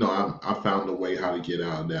 I found a way how to get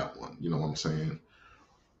out of that one. You know what I'm saying?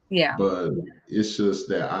 Yeah. But it's just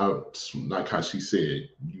that like how she said,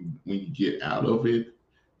 when you get out of it,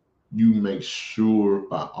 you make sure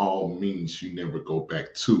by all means you never go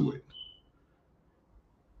back to it.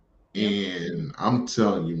 Yep. And I'm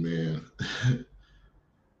telling you, man,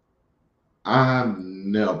 I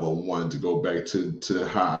never wanted to go back to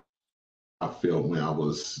how I felt when I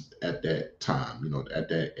was at that time, at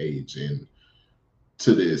that age, and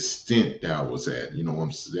to the extent that I was at. You know what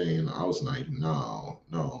I'm saying? I was like, no,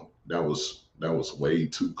 no, that was way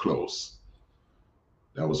too close.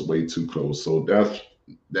 That was way too close. So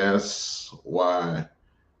that's why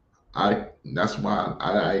I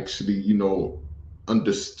actually,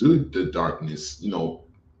 understood the darkness,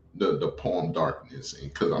 the poem darkness.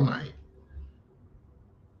 And because I'm like,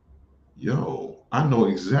 yo, I know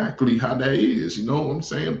exactly how that is, you know what I'm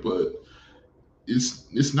saying? But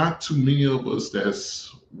it's not too many of us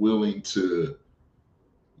that's willing to,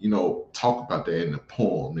 talk about that in the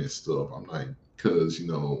poem and stuff. I'm like, because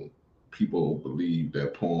people believe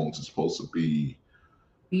that poems are supposed to be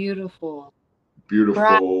Beautiful.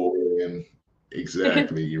 Right. beautiful and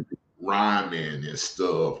exactly rhyming and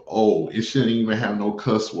stuff. Oh, it shouldn't even have no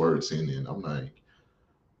cuss words in it. I'm like,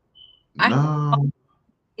 I have no,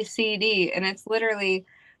 a CD, and it's literally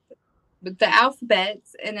the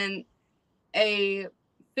alphabets and then a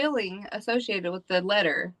filling associated with the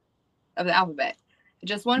letter of the alphabet.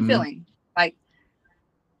 Just one mhm, filling, like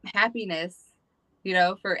happiness,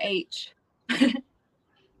 for H.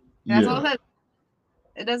 And that's all it yeah, says.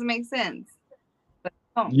 It doesn't make sense. But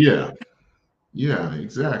oh, yeah, yeah,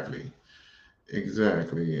 exactly,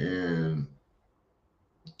 exactly. And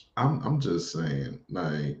I'm just saying,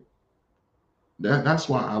 like that's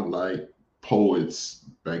why I like poets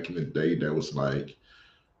back in the day. That was like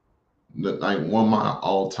one of my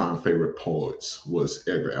all-time favorite poets was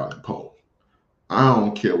Edgar Allan Poe. I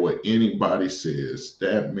don't care what anybody says.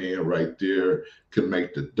 That man right there could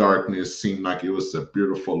make the darkness seem like it was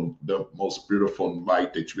the most beautiful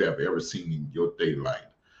light that you have ever seen in your daylight.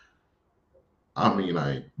 I mean,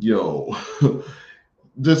 like, yo,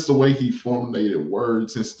 just the way he formulated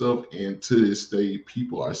words and stuff. And to this day,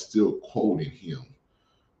 people are still quoting him.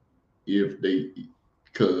 If they,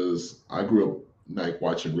 because I grew up like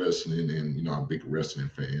watching wrestling, and I'm a big wrestling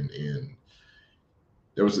fan, and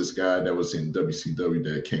there was this guy that was in WCW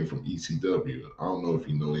that came from ECW. I don't know if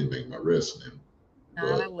you know anything about wrestling,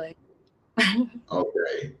 not a but lick.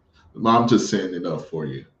 okay. I'm just saying it up for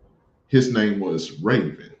you. His name was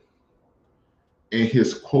Raven, and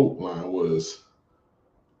his quote line was,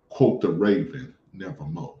 quote the Raven,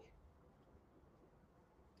 nevermore.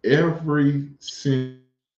 Ever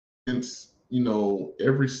since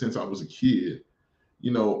I was a kid,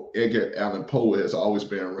 Edgar Allan Poe has always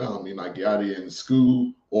been around me. Like out in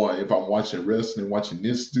school, or if I'm watching wrestling, watching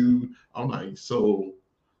this dude, I'm like, so.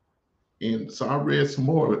 And so I read some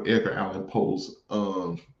more of Edgar Allan Poe's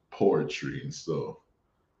poetry and stuff.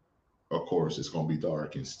 Of course, it's gonna be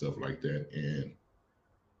dark and stuff like that. And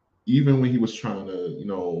even when he was trying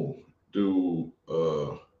to, do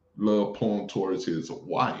a love poem towards his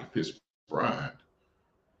wife, his bride,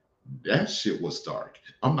 that shit was dark.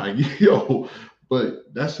 I'm like, yo,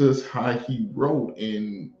 but that's just how he wrote.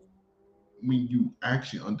 And when you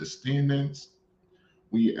actually understand that,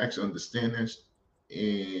 when you actually understand that,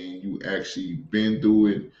 and you actually been through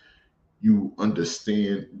it, you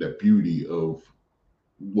understand the beauty of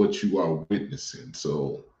what you are witnessing.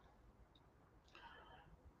 So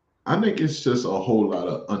I think it's just a whole lot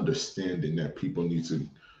of understanding that people need to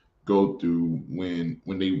go through when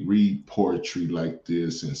they read poetry like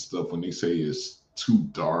this and stuff. When they say it's too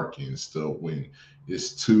dark and stuff, when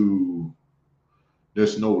it's too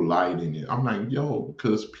there's no light in it. I'm like, yo,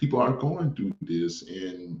 because people are going through this,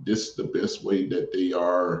 and this is the best way that they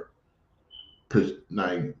are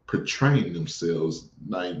like portraying themselves.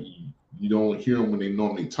 Like you don't hear them when they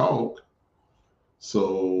normally talk,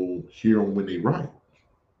 so hear them when they write.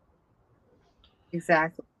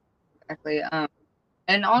 Exactly. Exactly.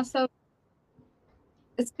 And also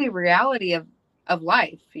it's the reality of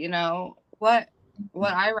life, you know, what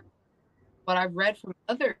I write, what I've read from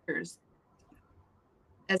others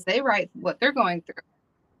as they write what they're going through.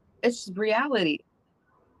 It's just reality.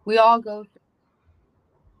 We all go through,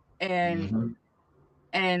 Hmm.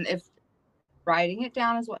 and if writing it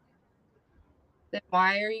down is what, then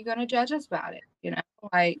why are you going to judge us about it? You know,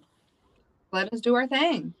 like, let us do our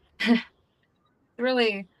thing. It's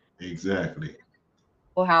really Exactly.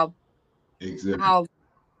 cool Exactly. how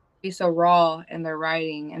be so raw in their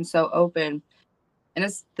writing and so open. And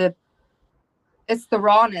it's the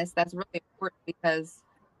rawness that's really important, because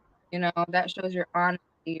you know that shows your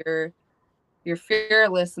honesty, your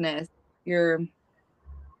fearlessness, your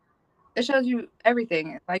it shows you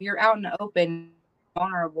everything. It's like you're out in the open,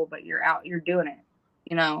 vulnerable, but you're doing it.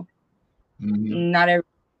 You know, Hmm. not everyone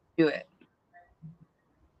do it.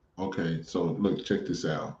 Okay, so look, check this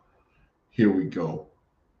out. Here we go.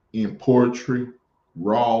 In poetry,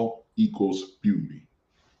 raw equals beauty.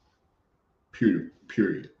 Period.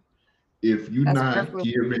 Period. If you're That's not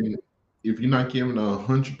perfectly giving, if you're not giving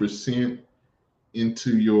 100%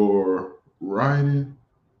 into your writing,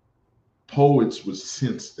 poets would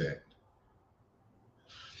sense that.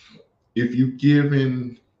 If you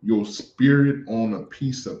giving your spirit on a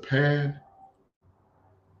piece of pad,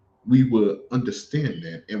 we will understand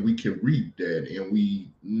that, and we can read that, and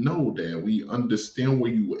we know that we understand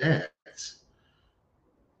where you at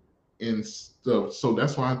and stuff. So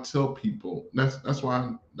that's why I tell people that's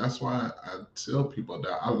why I tell people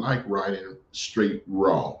that I like writing straight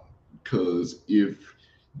raw. Because if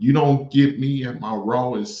you don't get me at my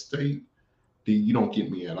rawest state, then you don't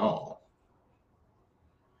get me at all.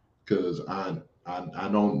 Because I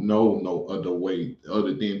don't know no other way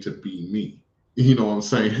other than to be me. You know what I'm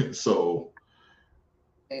saying? So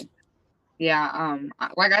yeah.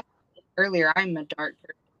 Like I said earlier, I'm a dark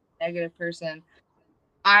person, negative person.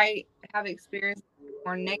 I have experienced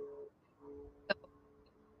more negative. So,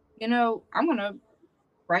 you know, I'm gonna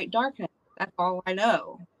write darkness. That's all I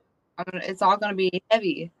know. It's all gonna be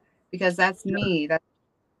heavy because that's yeah, me.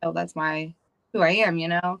 That's my who I am. You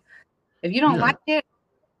know, if you don't yeah, like it,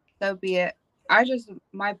 so be it.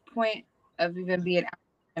 My point of even being out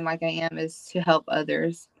and like I am is to help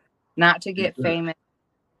others, not to get exactly. famous,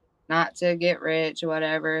 not to get rich or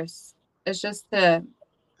whatever. It's just to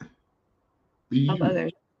Be help you.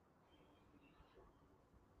 others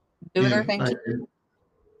doing their And thing too. like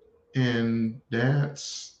and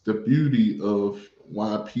that's the beauty of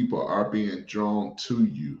why people are being drawn to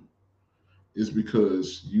you is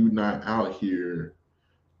because you're not out here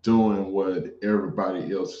doing what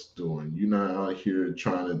everybody else is doing. You're not out here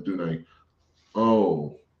trying to do like,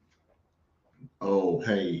 oh,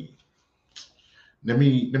 hey, let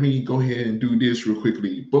me go ahead and do this real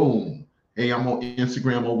quickly. Boom. Hey, I'm on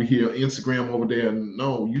Instagram over here, Instagram over there.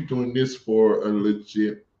 No, you're doing this for a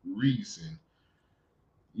legit reason.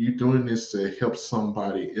 You're doing this to help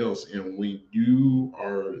somebody else. And when you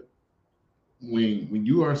are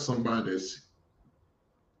somebody that's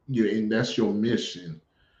and that's your mission,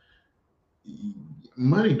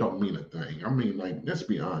 money don't mean a thing. I mean, like, let's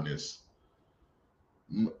be honest.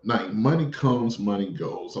 Like, money comes, money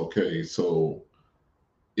goes. Okay, so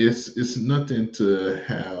it's nothing to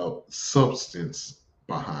have substance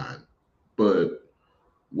behind, but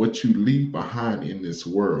what you leave behind in this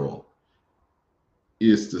world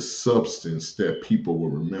is the substance that people will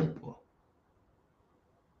remember.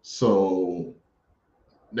 So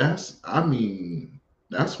I mean,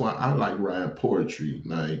 that's why I like writing poetry.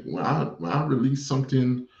 Like when I release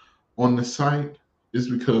something on the site, it's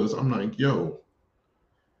because I'm like, yo,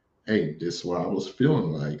 hey, this is what I was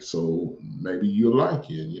feeling like. So maybe you'll like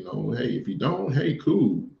it. Hey, if you don't, hey,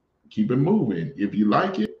 cool. Keep it moving. If you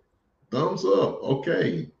like it, thumbs up.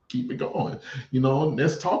 Okay, keep it going.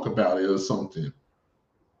 Let's talk about it or something.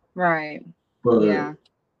 Right. Yeah. But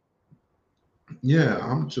yeah,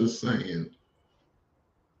 I'm just saying,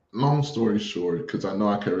 long story short, because I know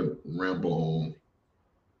I can ramble on.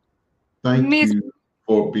 Thank Me too. you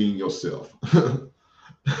for being yourself.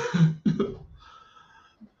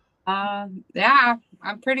 Yeah,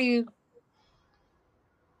 I'm pretty.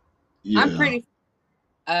 I'm Yeah, pretty.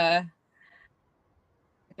 I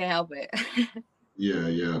can't help it. yeah,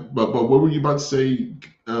 yeah. But what were you about to say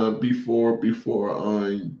before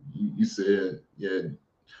you said yeah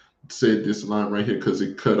said this line right here because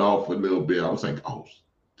it cut off a little bit. I was like, oh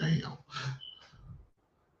damn.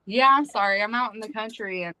 Yeah, I'm sorry. I'm out in the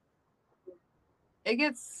country and it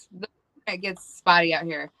gets spotty out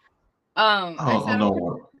here. I Oh, oh said I'm pretty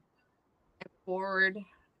no. forward.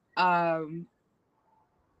 Um,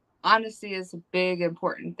 Honesty is a big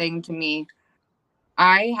important thing to me.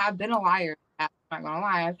 I have been a liar. I'm not gonna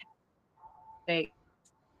lie. I've had mistakes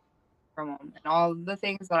from them, and all the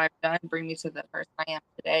things that I've done bring me to the person I am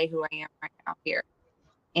today, who I am right now here.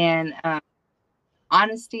 And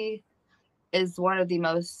honesty is one of the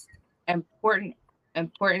most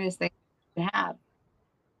importantest things to have.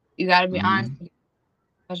 You got to be honest Hmm. with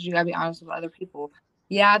yourself, you got to be honest with other people.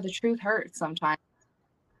 Yeah, the truth hurts sometimes,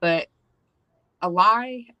 but a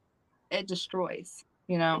lie, it destroys,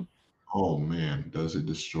 you know? Oh man, does it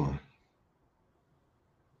destroy?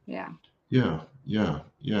 Yeah. Yeah, yeah,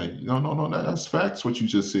 yeah. No, no, no. That's facts. What you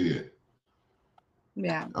just said.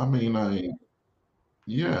 Yeah. I mean,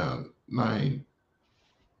 yeah, like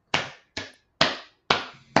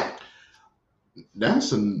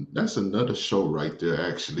that's another show right there.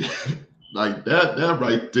 Actually, like that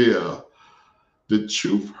right there. The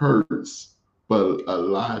truth hurts, but a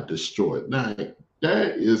lie destroys. Now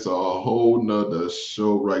that is a whole nother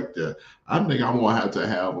show right there. I think I'm gonna have to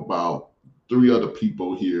have about three other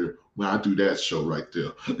people here when I do that show right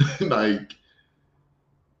there. Like,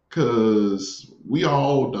 cause we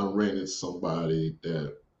all done ran into somebody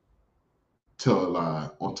that tell a lie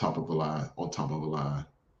on top of a lie on top of a lie.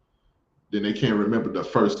 Then they can't remember the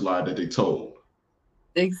first lie that they told.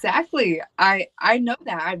 Exactly. I know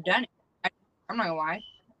that. I've done it. I'm not gonna lie.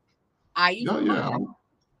 I used Yeah, to, yeah.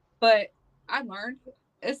 but I learned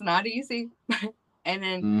it's not easy. And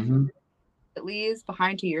then Mm-hmm. it leaves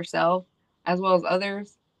behind to yourself as well as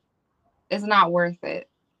others. It's not worth it.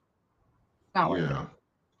 It's not worth it. Yeah,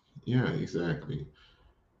 yeah, exactly.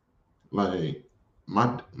 Like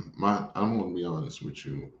my I'm gonna be honest with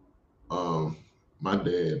you. Um, my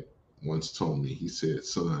dad once told me, he said,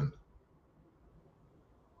 son,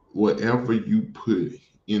 whatever you put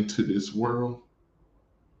into this world,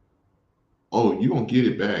 oh, you're gonna get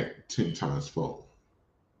it back 10 times fold.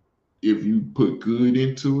 If you put good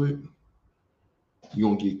into it, you're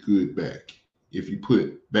gonna get good back. If you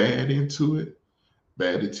put bad into it,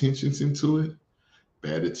 bad intentions into it,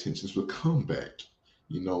 bad intentions will come back.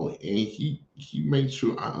 And he made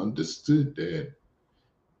sure I understood that.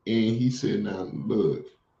 And he said, now look,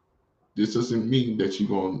 this doesn't mean that you're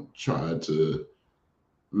gonna try to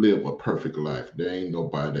live a perfect life. There ain't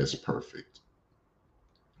nobody that's perfect.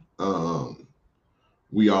 Um,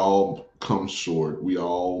 we all come short. We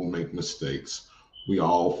all make mistakes. We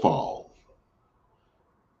all fall.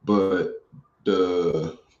 But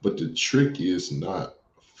the trick is not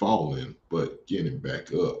falling, but getting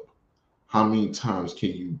back up. How many times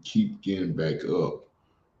can you keep getting back up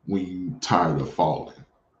when you tired of falling?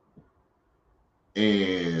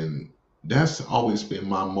 And that's always been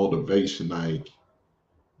my motivation. Like,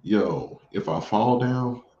 yo, if I fall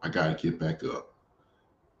down, I gotta get back up.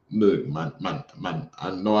 Look,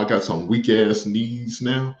 I know I got some weak ass knees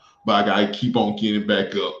now, but I gotta keep on getting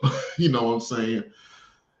back up. You know what I'm saying?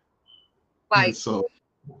 And Like, so,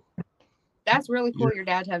 that's really yeah, cool your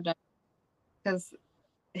dad to have done because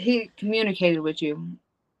he communicated with you.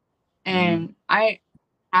 mhm, And I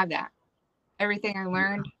have that. Everything I yeah,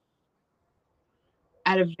 learned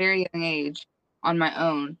at a very young age on my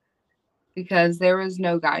own because there was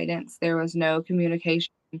no guidance, there was no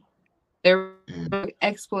communication, there were and no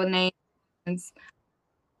explanations.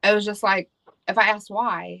 It was just like if I asked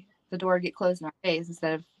why, the door would get closed in my face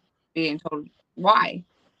instead of being told why.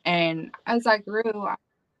 And as I grew,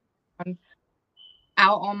 I'm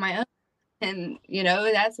out on my own. And,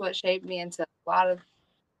 that's what shaped me into a lot of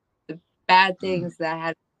the bad mm, things that I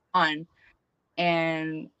had on.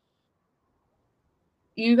 And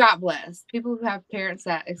you got blessed. People who have parents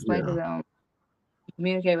that explain to yeah, them,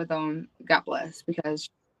 communicate with them, got blessed because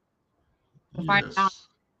to find out yes,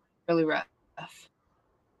 really rough.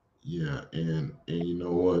 yeah, and you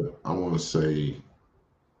know what? I want to say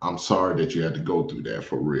I'm sorry that you had to go through that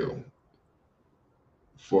for real.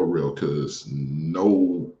 for real. Cause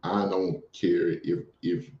no, I don't care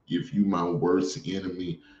if you my worst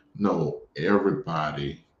enemy. No,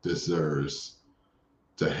 everybody deserves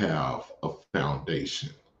to have a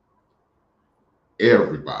foundation.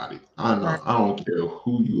 Everybody. I Right. know. I don't care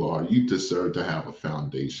who you are. You deserve to have a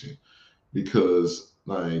foundation because,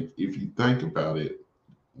 like, if you think about it,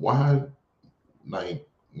 why, like,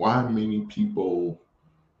 why many people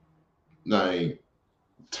like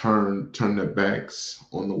turn their backs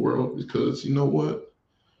on the world? Because you know what,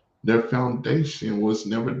 their foundation was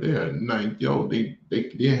never there. Like, yo, they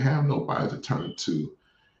didn't have nobody to turn to.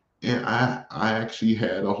 And I actually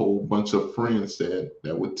had a whole bunch of friends that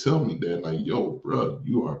would tell me that, like, yo, bro,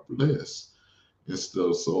 you are blessed and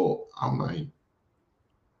stuff. So I'm like,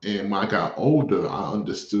 and when I got older, I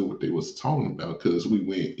understood what they was talking about because we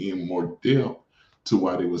went in more depth to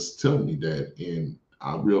why they was telling me that, and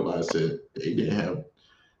I realized that they didn't have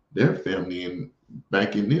their family in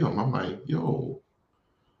back in them. I'm like, yo.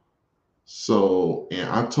 So, and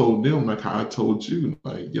I told them like how I told you,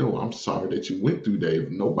 like, yo, I'm sorry that you went through that. If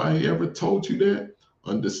nobody ever told you that,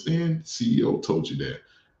 understand, CEO told you that.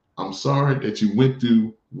 I'm sorry that you went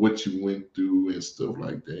through what you went through and stuff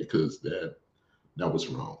like that, because that was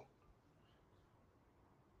wrong.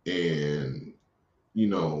 And you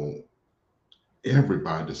know,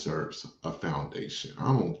 everybody deserves a foundation. I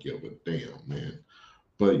don't give a damn, man.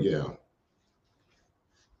 But yeah,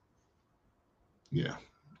 yeah,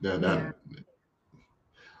 that Yeah.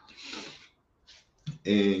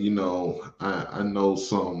 and I know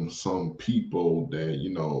some people that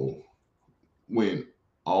went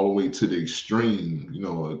all the way to the extreme.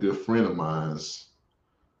 A good friend of mine's,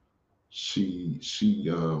 she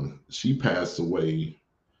passed away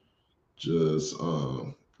just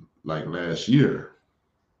like last year,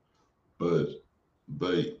 but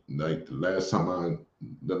like the last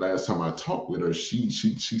time I talked with her, she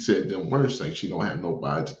said them words, like she don't have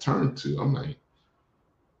nobody to turn to. I'm like,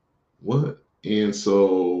 what? And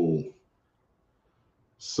so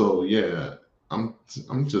yeah, I'm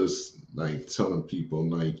just like telling people,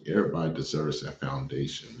 like, everybody deserves that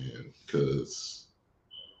foundation, man, because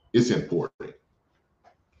it's important.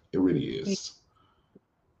 It really is.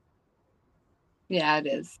 Yeah, it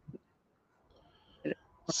is. It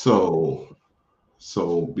So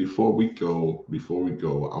before we go,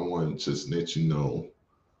 I want to just let you know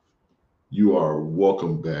you are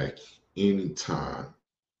welcome back anytime.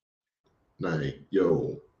 Like,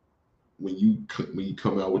 yo, when you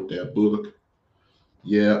come out with that book,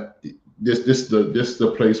 yeah, this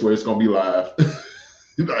the place where it's gonna be live.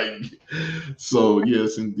 Like, so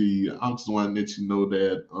yes, indeed. I'm just want to let you know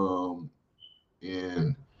that.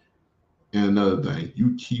 And another thing,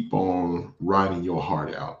 you keep on writing your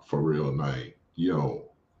heart out for real. Like,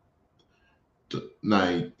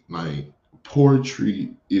 like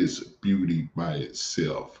poetry is beauty by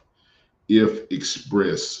itself if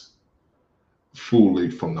expressed fully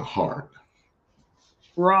from the heart.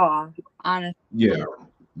 raw, honest. Yeah,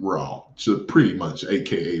 raw. So pretty much,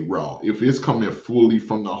 AKA raw. If it's coming fully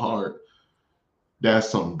from the heart, that's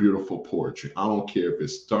some beautiful poetry. I don't care if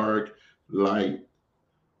it's dark, light.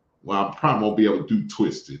 Well, I probably won't be able to do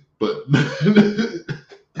twisted, but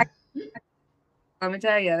Let me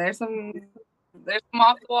tell you, there's some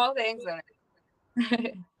off the wall things in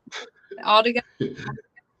it. All together.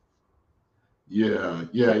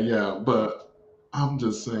 yeah. But I'm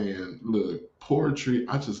just saying, look, poetry,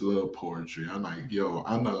 I just love poetry. I'm like, yo,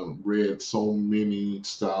 I done read so many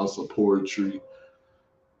styles of poetry.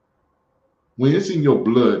 When it's in your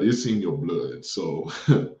blood, it's in your blood. So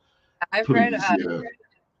I've read. please, yeah.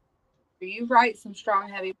 You write some strong,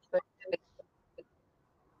 heavy.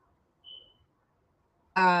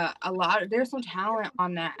 A lot. There's some talent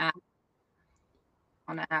on that app.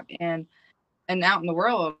 And out in the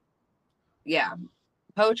world. Yeah,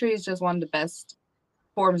 poetry is just one of the best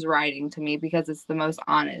forms of writing to me because it's the most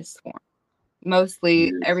honest form. Mostly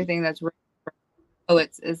Yes. everything that's written for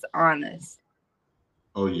poets is honest.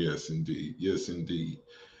 Oh, yes, indeed. Yes, indeed.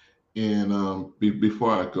 And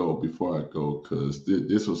before I go, because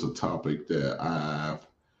this was a topic that I've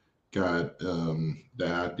got that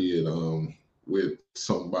I did with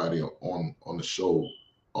somebody on the show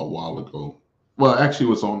a while ago. Well, actually, it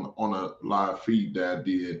was on a live feed that I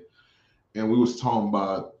did, and we was talking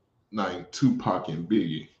about like Tupac and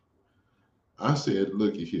Biggie. I said,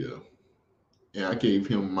 look at here, and I gave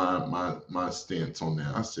him my stance on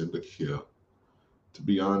that. I said, look here. To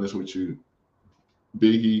be honest with you,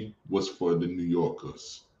 Biggie was for the New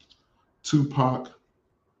Yorkers. Tupac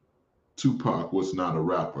Tupac was not a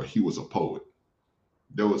rapper. He was a poet.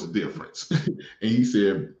 there was a difference. And he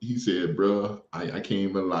said, bruh, I can't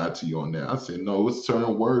even lie to you on that. I said, no, it's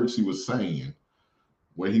certain words he was saying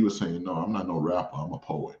where he was saying, no, I'm not no rapper, I'm a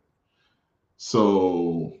poet.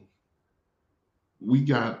 So we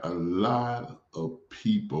got a lot of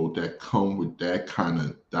people that come with that kind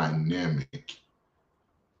of dynamic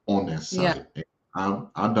on that Yeah. site. And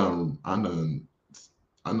I done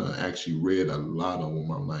actually read a lot of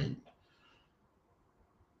them. I'm like,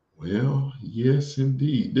 well, yes,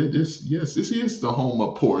 indeed. Yes, this is the home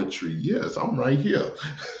of poetry. Yes, I'm right here.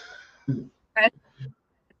 It's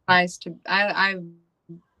nice to I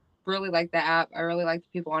really like the app. I really like the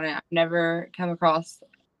people on it. I've never come across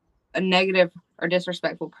a negative or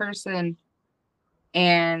disrespectful person,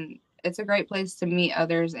 and it's a great place to meet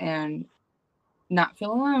others and not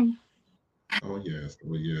feel alone. Oh yes,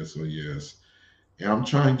 oh yes, oh yes. And I'm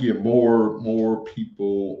trying to get more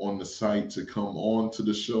people on the site to come on to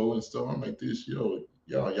the show and stuff. I'm like this, y'all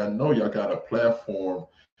know y'all got a platform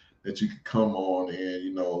that you can come on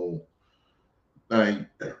and like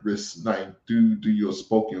do your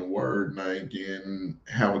spoken word like and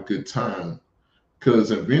have a good time.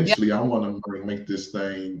 Cause Yeah, eventually I want to make this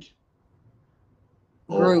thing.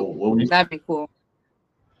 group. What we That'd be cool.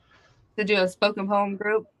 To do a spoken poem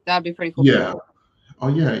group, that'd be pretty cool. yeah. Oh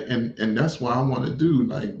yeah, and that's what I want to do.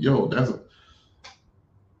 Like,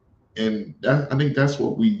 I think that's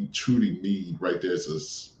what we truly need right there is a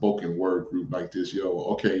spoken word group like this.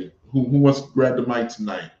 Okay, who wants to grab the mic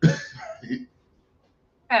tonight?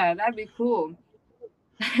 Yeah, that'd be cool.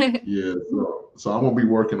 Yeah, so I'm gonna be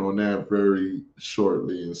working on that very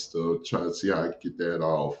shortly and stuff. Try to see how I can get that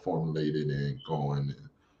all formulated and going.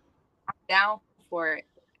 Down for it.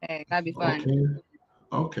 Hey, that'd be fun.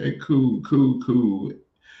 Okay, okay, cool.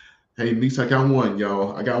 Hey, at least I got one,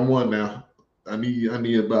 y'all. I got one now. I need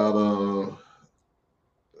about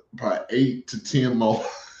 8 to 10 more.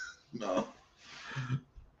 No.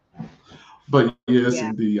 But yes, Yeah.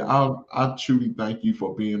 indeed. I truly thank you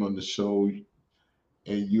for being on the show.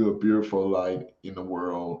 And you're a beautiful light in the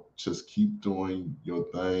world. Just keep doing your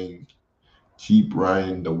thing. Keep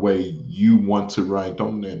writing the way you want to write.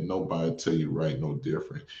 Don't let nobody tell you to write no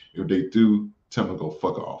different. If they do, tell them to go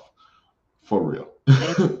fuck off. For real.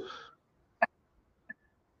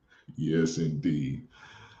 Yes, indeed.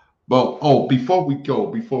 But before we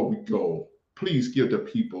go, please give the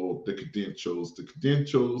people the credentials. The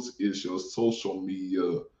credentials is your social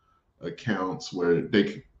media accounts where they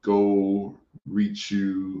could go reach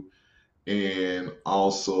you and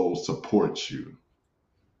also support you.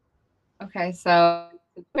 Okay, so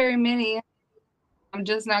very many. I'm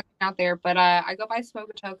just not out there, but I go by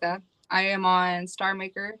Smokatoka. I am on Star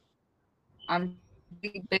Maker. I'm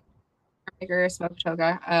big Star Maker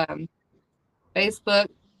Smokatoka. Facebook.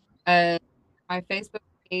 My Facebook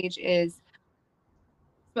page is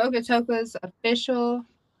Smokatoka's official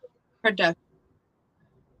production,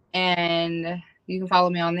 and you can follow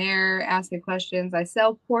me on there. Ask me questions. I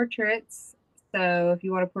sell portraits, so if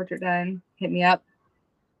you want a portrait done, hit me up.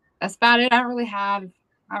 That's about it. I don't really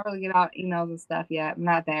get out emails and stuff yet. I'm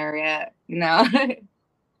not there yet,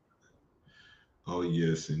 Oh,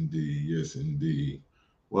 yes, indeed. Yes, indeed.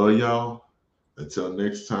 Well, y'all, until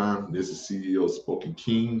next time, this is CEO Spoken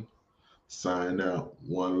King. Sign out.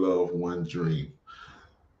 One love, one dream.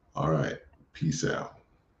 All right. Peace out.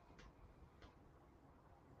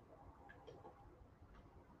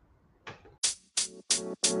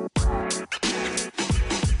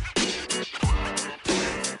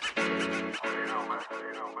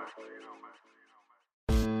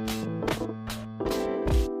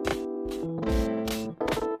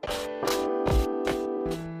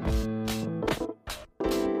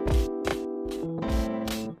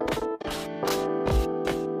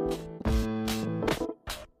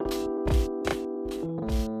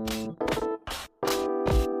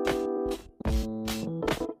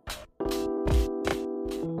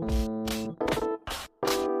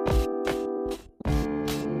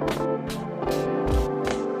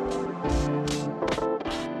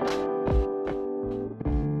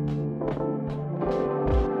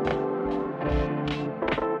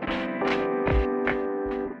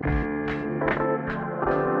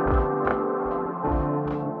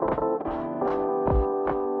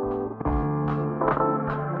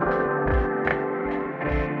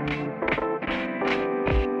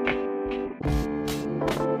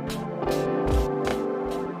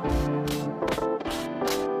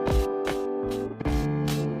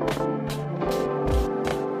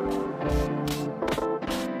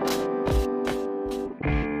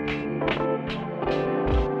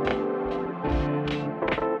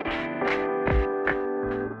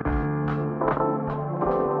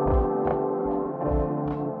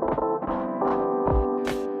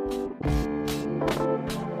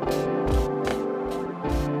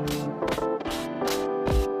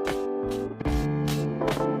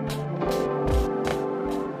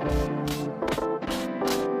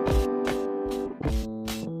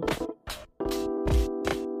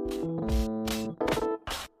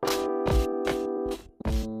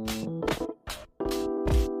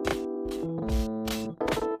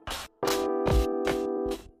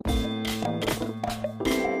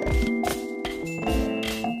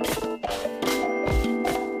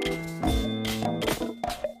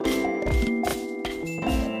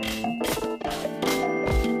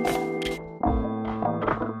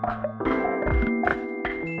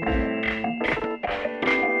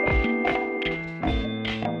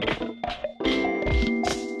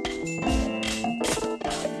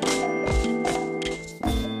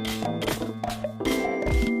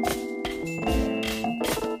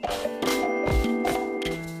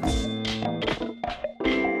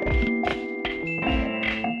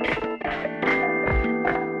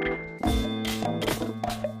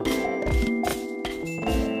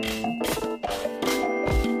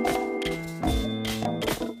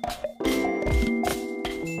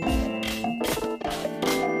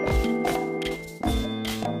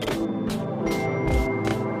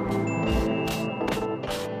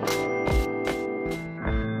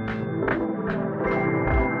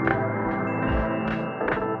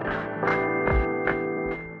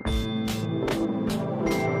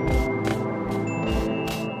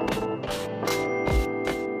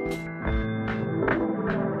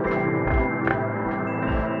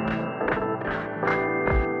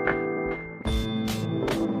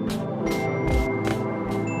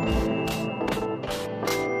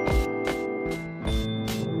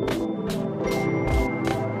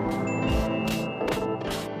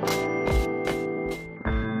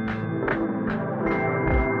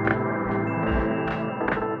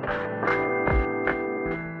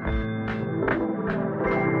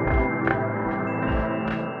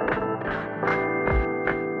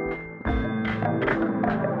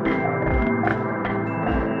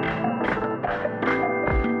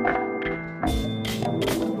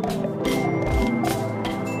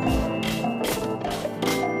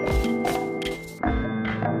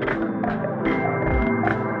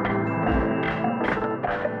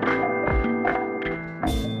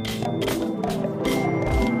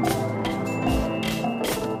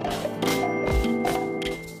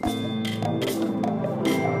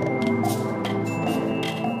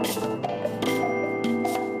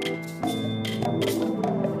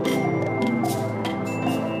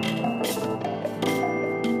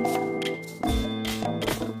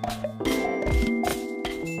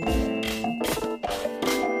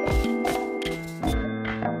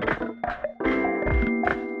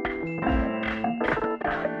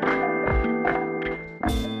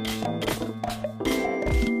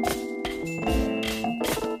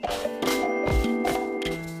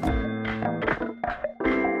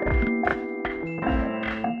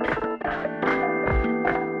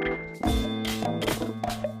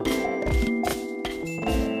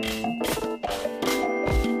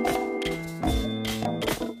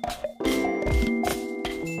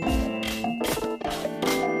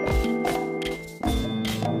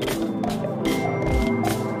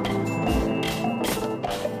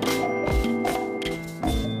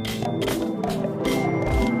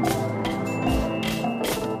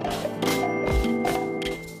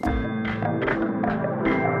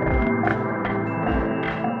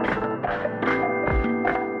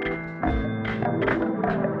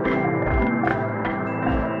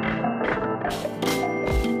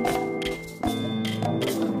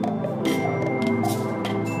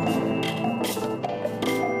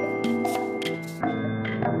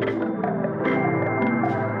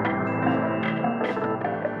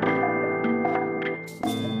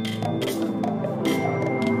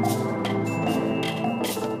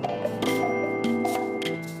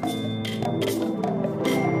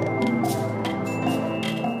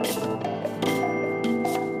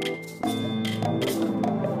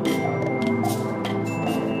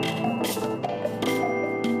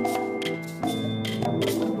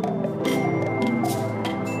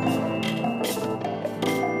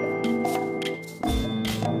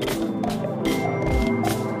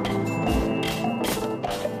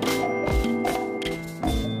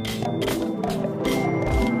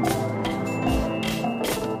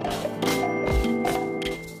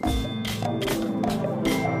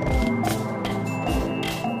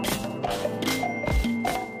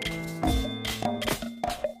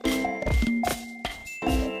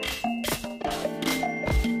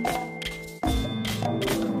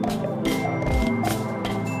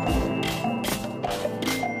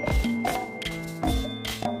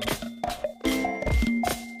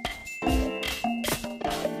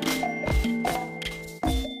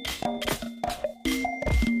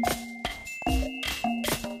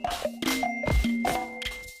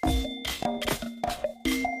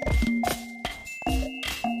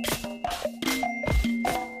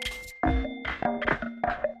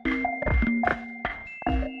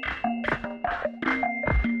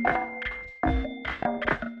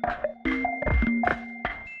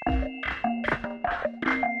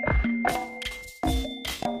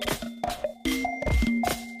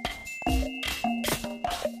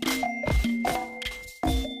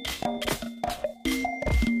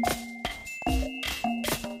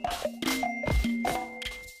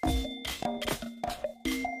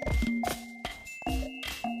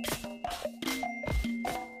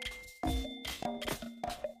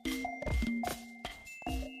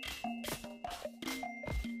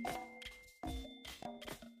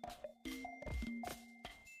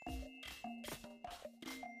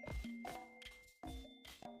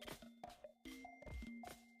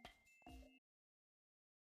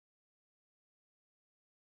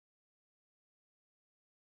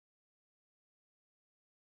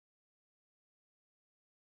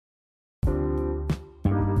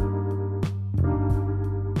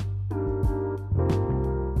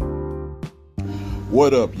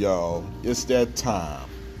 What up, y'all? It's that time.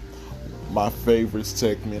 My favorite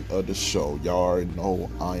segment of the show. Y'all already know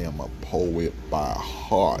I am a poet by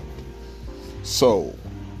heart. So,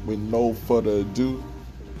 with no further ado,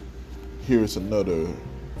 here's another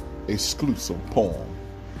exclusive poem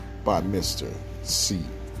by Mr.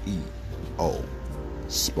 CEO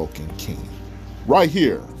Spoken King. Right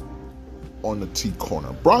here on the T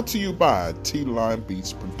Corner. Brought to you by T Line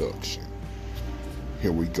Beats Production.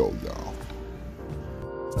 Here we go, y'all.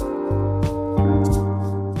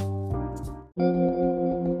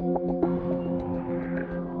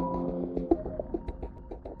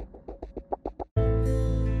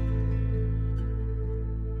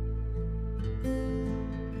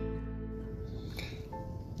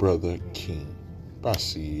 Brother King by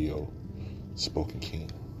CEO Spoken King.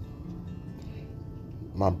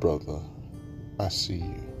 My brother, I see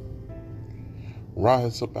you.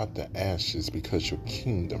 Rise up out the ashes because your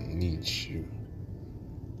kingdom needs you.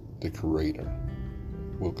 The Creator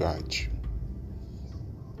will guide you.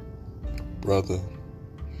 Brother,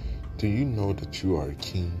 do you know that you are a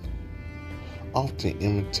king? Often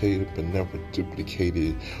imitated but never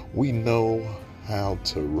duplicated. We know how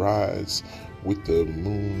to rise with the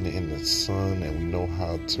moon and the sun, and we know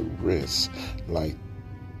how to rest like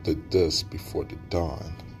the dusk before the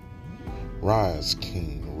dawn. Rise,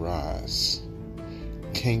 King, rise.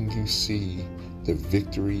 Can you see the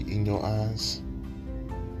victory in your eyes?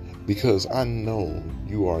 Because I know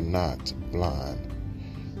you are not blind.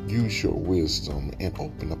 Use your wisdom and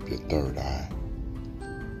open up your third eye.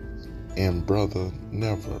 And brother,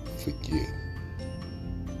 never forget,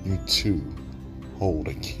 you too hold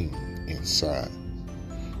a king inside.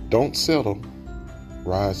 Don't settle,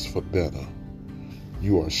 rise for better.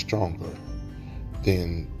 You are stronger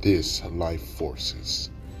than this life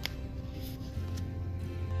forces.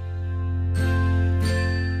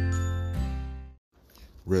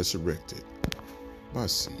 Resurrected by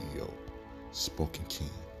CEO Spoken King.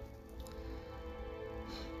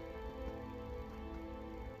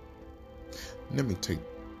 Let me take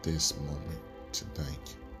this moment to thank.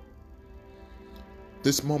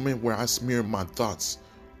 This moment where I smear my thoughts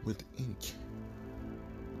with ink.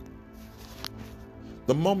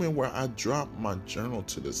 The moment where I drop my journal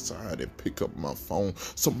to the side and pick up my phone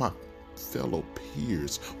so my fellow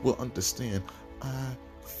peers will understand I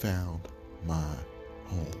found my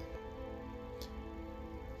home.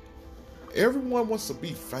 Everyone wants to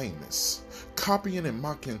be famous, copying and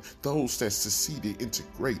mocking those that succeeded into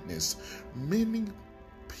greatness. Many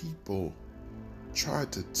people try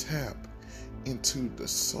to tap into the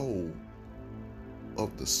soul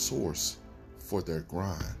of the source for their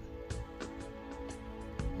grind.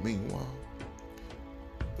 Meanwhile,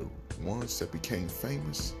 the ones that became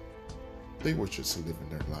famous, they were just living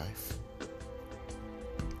their life.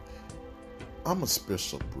 I'm a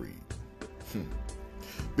special breed.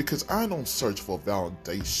 Because I don't search for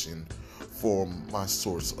validation for my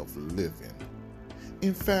source of living.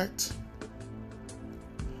 In fact,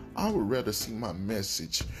 I would rather see my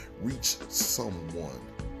message reach someone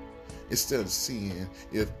instead of seeing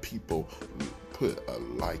if people put a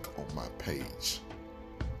like on my page.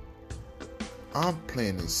 I'm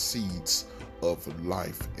planting seeds of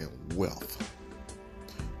life and wealth,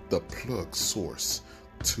 the plug source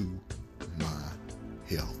to my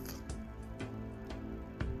health.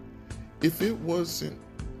 If it wasn't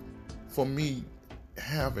for me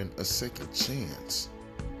having a second chance,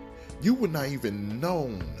 you would not even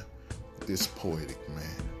known this poetic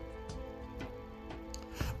man.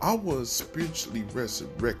 I was spiritually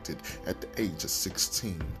resurrected at the age of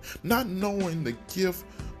 16, not knowing the gift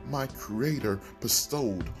my Creator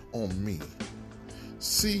bestowed on me.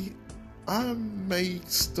 See, I may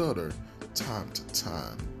stutter time to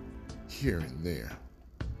time, here and there,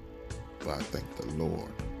 but I thank the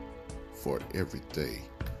Lord for every day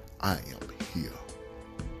I am here.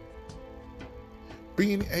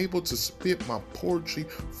 Being able to spit my poetry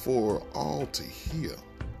for all to hear.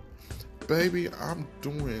 Baby, I'm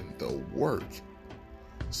doing the work,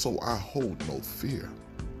 so I hold no fear.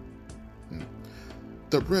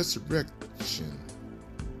 The resurrection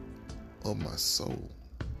of my soul,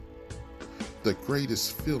 the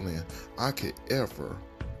greatest feeling I could ever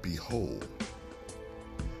behold.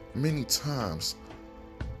 Many times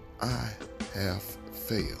I have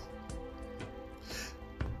failed,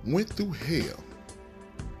 went through hell,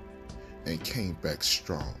 and came back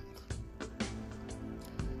strong.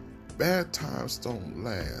 Bad times don't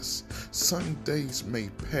last, sunny days may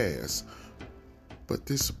pass, but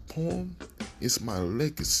this poem is my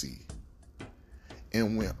legacy.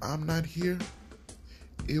 And when I'm not here,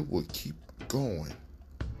 it will keep going,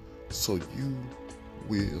 so you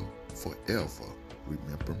will forever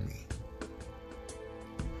remember me.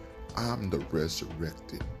 I'm the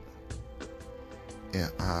resurrected,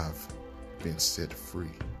 and I've been set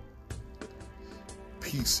free.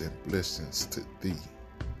 Peace and blessings to thee.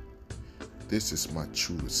 This is my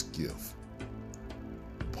truest gift,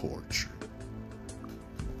 poetry.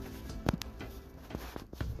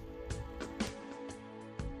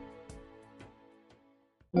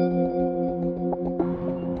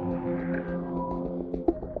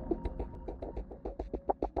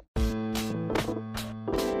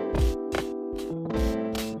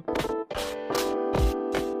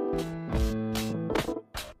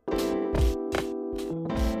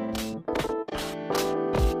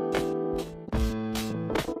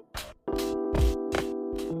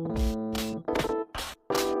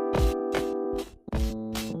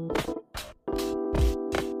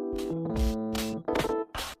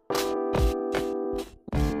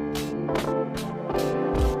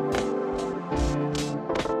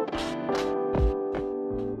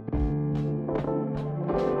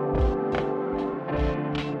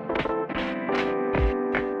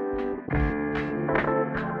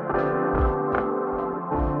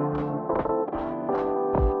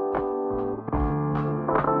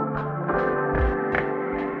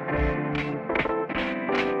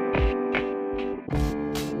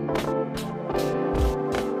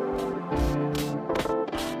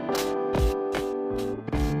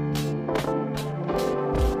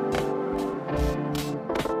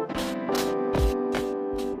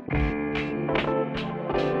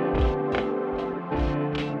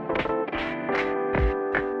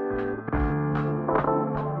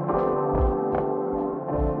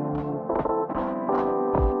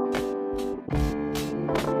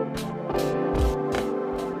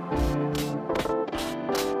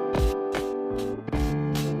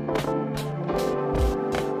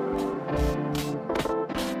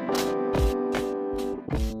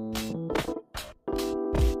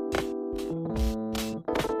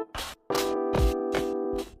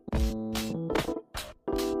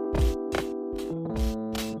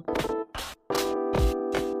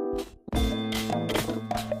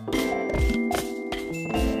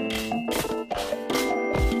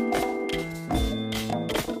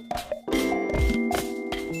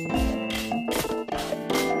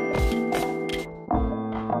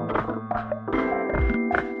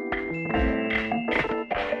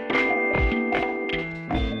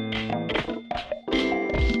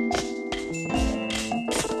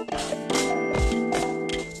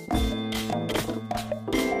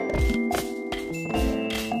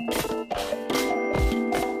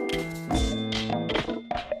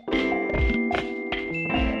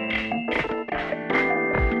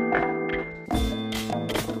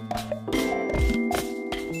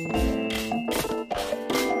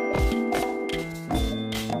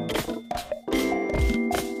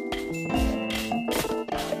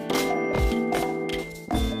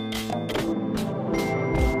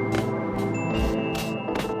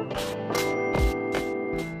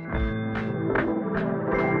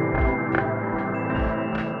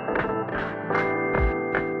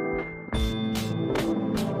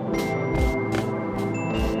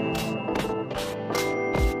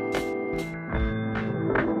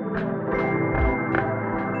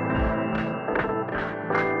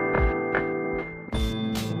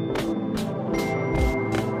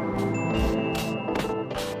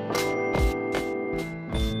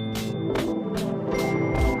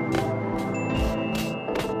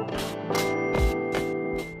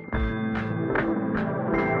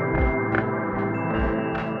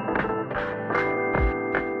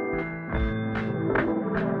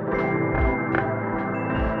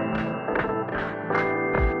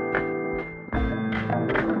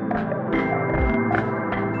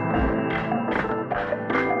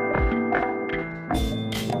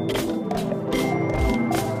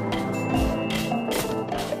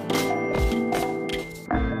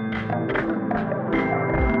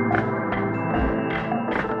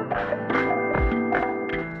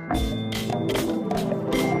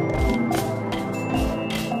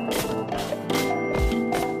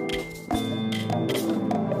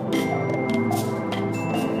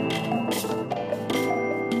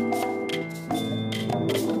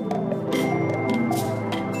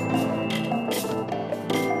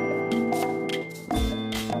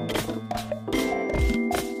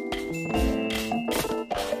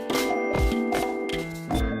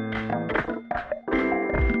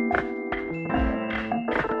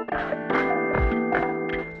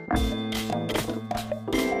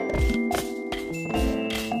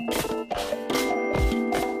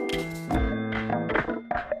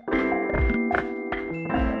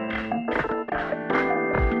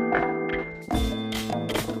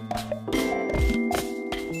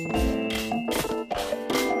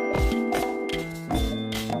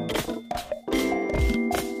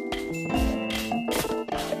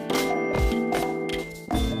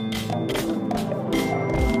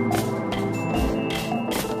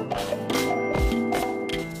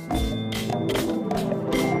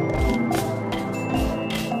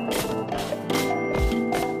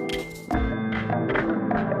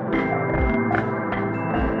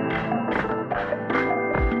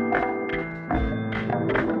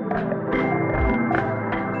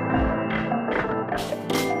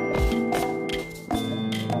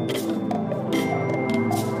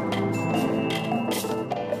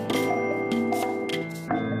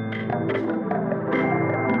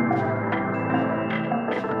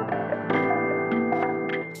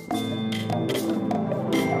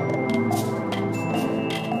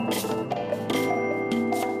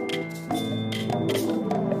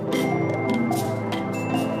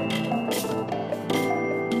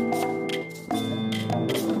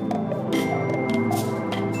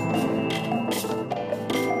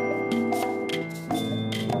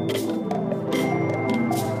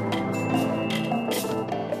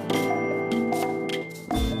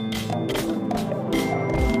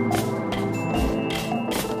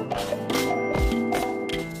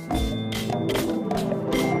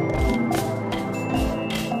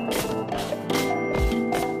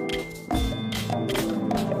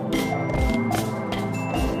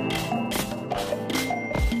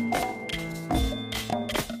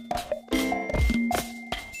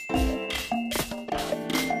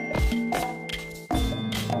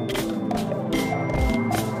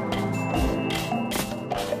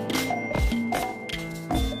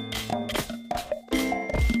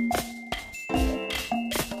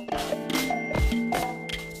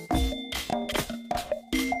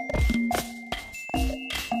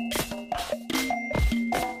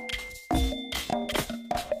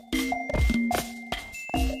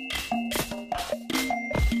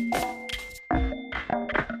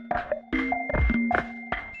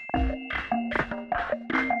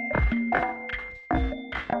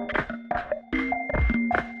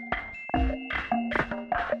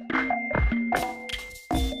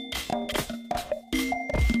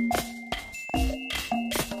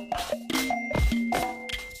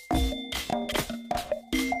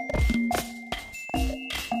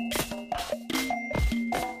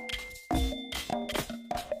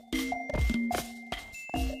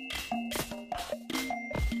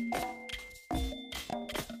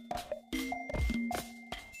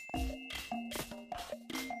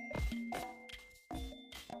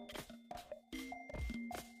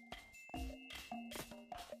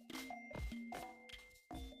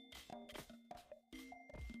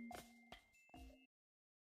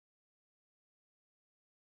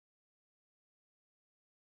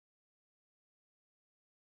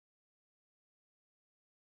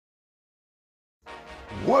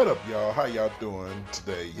 What up, y'all? How y'all doing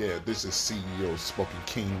today? Yeah, this is CEO Spoken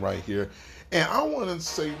King right here. And I want to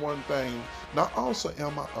say one thing. Not also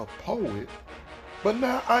am I a poet, but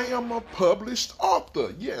now I am a published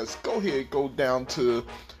author. Yes, go ahead, go down to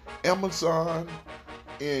Amazon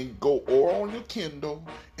and go or on your Kindle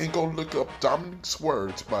and go look up Dominic's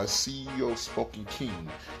Words by CEO Spoken King.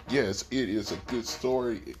 Yes, it is a good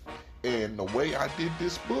story. And the way I did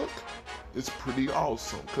this book is pretty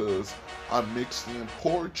awesome because I mixed in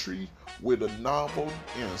poetry with a novel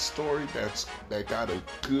and a story that got a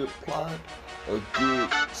good plot, a good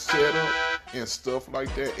setup, and stuff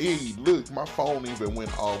like that. Hey, look, my phone even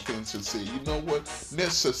went off and just said, you know what?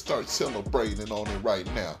 Let's just start celebrating on it right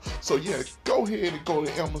now. So yeah, go ahead and go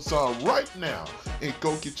to Amazon right now and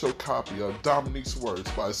go get your copy of Dominic's Words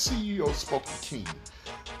by CEO Spoken King.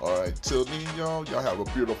 Alright, till then, y'all have a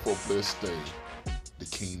beautiful, blessed day. The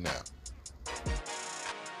King out.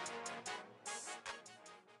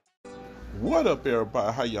 What up,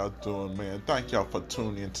 everybody? How y'all doing, man? Thank y'all for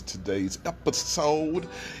tuning into today's episode.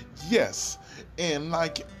 Yes, and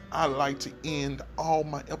like I like to end all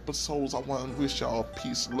my episodes, I want to wish y'all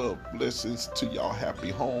peace, love, blessings to y'all happy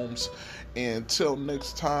homes. And until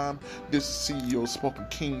next time, this is CEO Spoken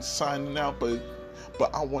King signing out, but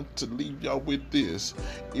I want to leave y'all with this.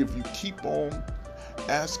 If you keep on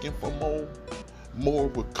asking for more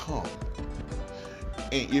will come.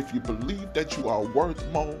 And if you believe that you are worth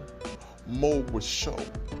more will show.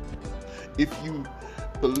 If you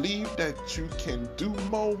believe that you can do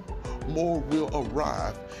more will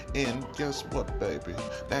arrive. And guess what, baby?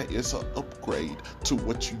 That is an upgrade to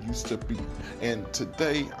what you used to be. And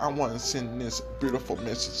today, I want to send this beautiful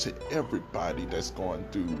message to everybody that's going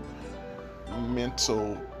through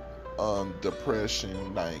mental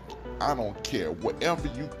depression. Like, I don't care. Whatever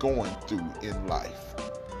you're going through in life,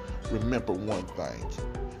 remember one thing.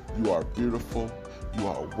 You are beautiful, you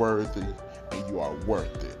are worthy, and you are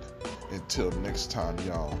worth it. Until next time,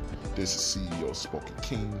 y'all, this is CEO Spoken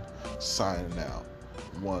King signing out.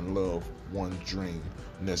 One love, one dream.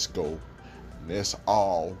 Let's go. Let's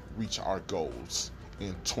all reach our goals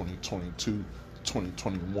in 2022,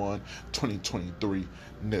 2021, 2023.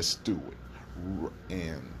 Let's do it.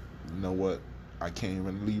 And you know what? I can't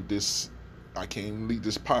even leave this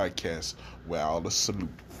podcast without a salute.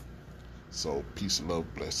 So peace, love,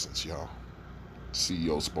 blessings, y'all.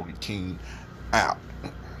 CEO Spoken King out.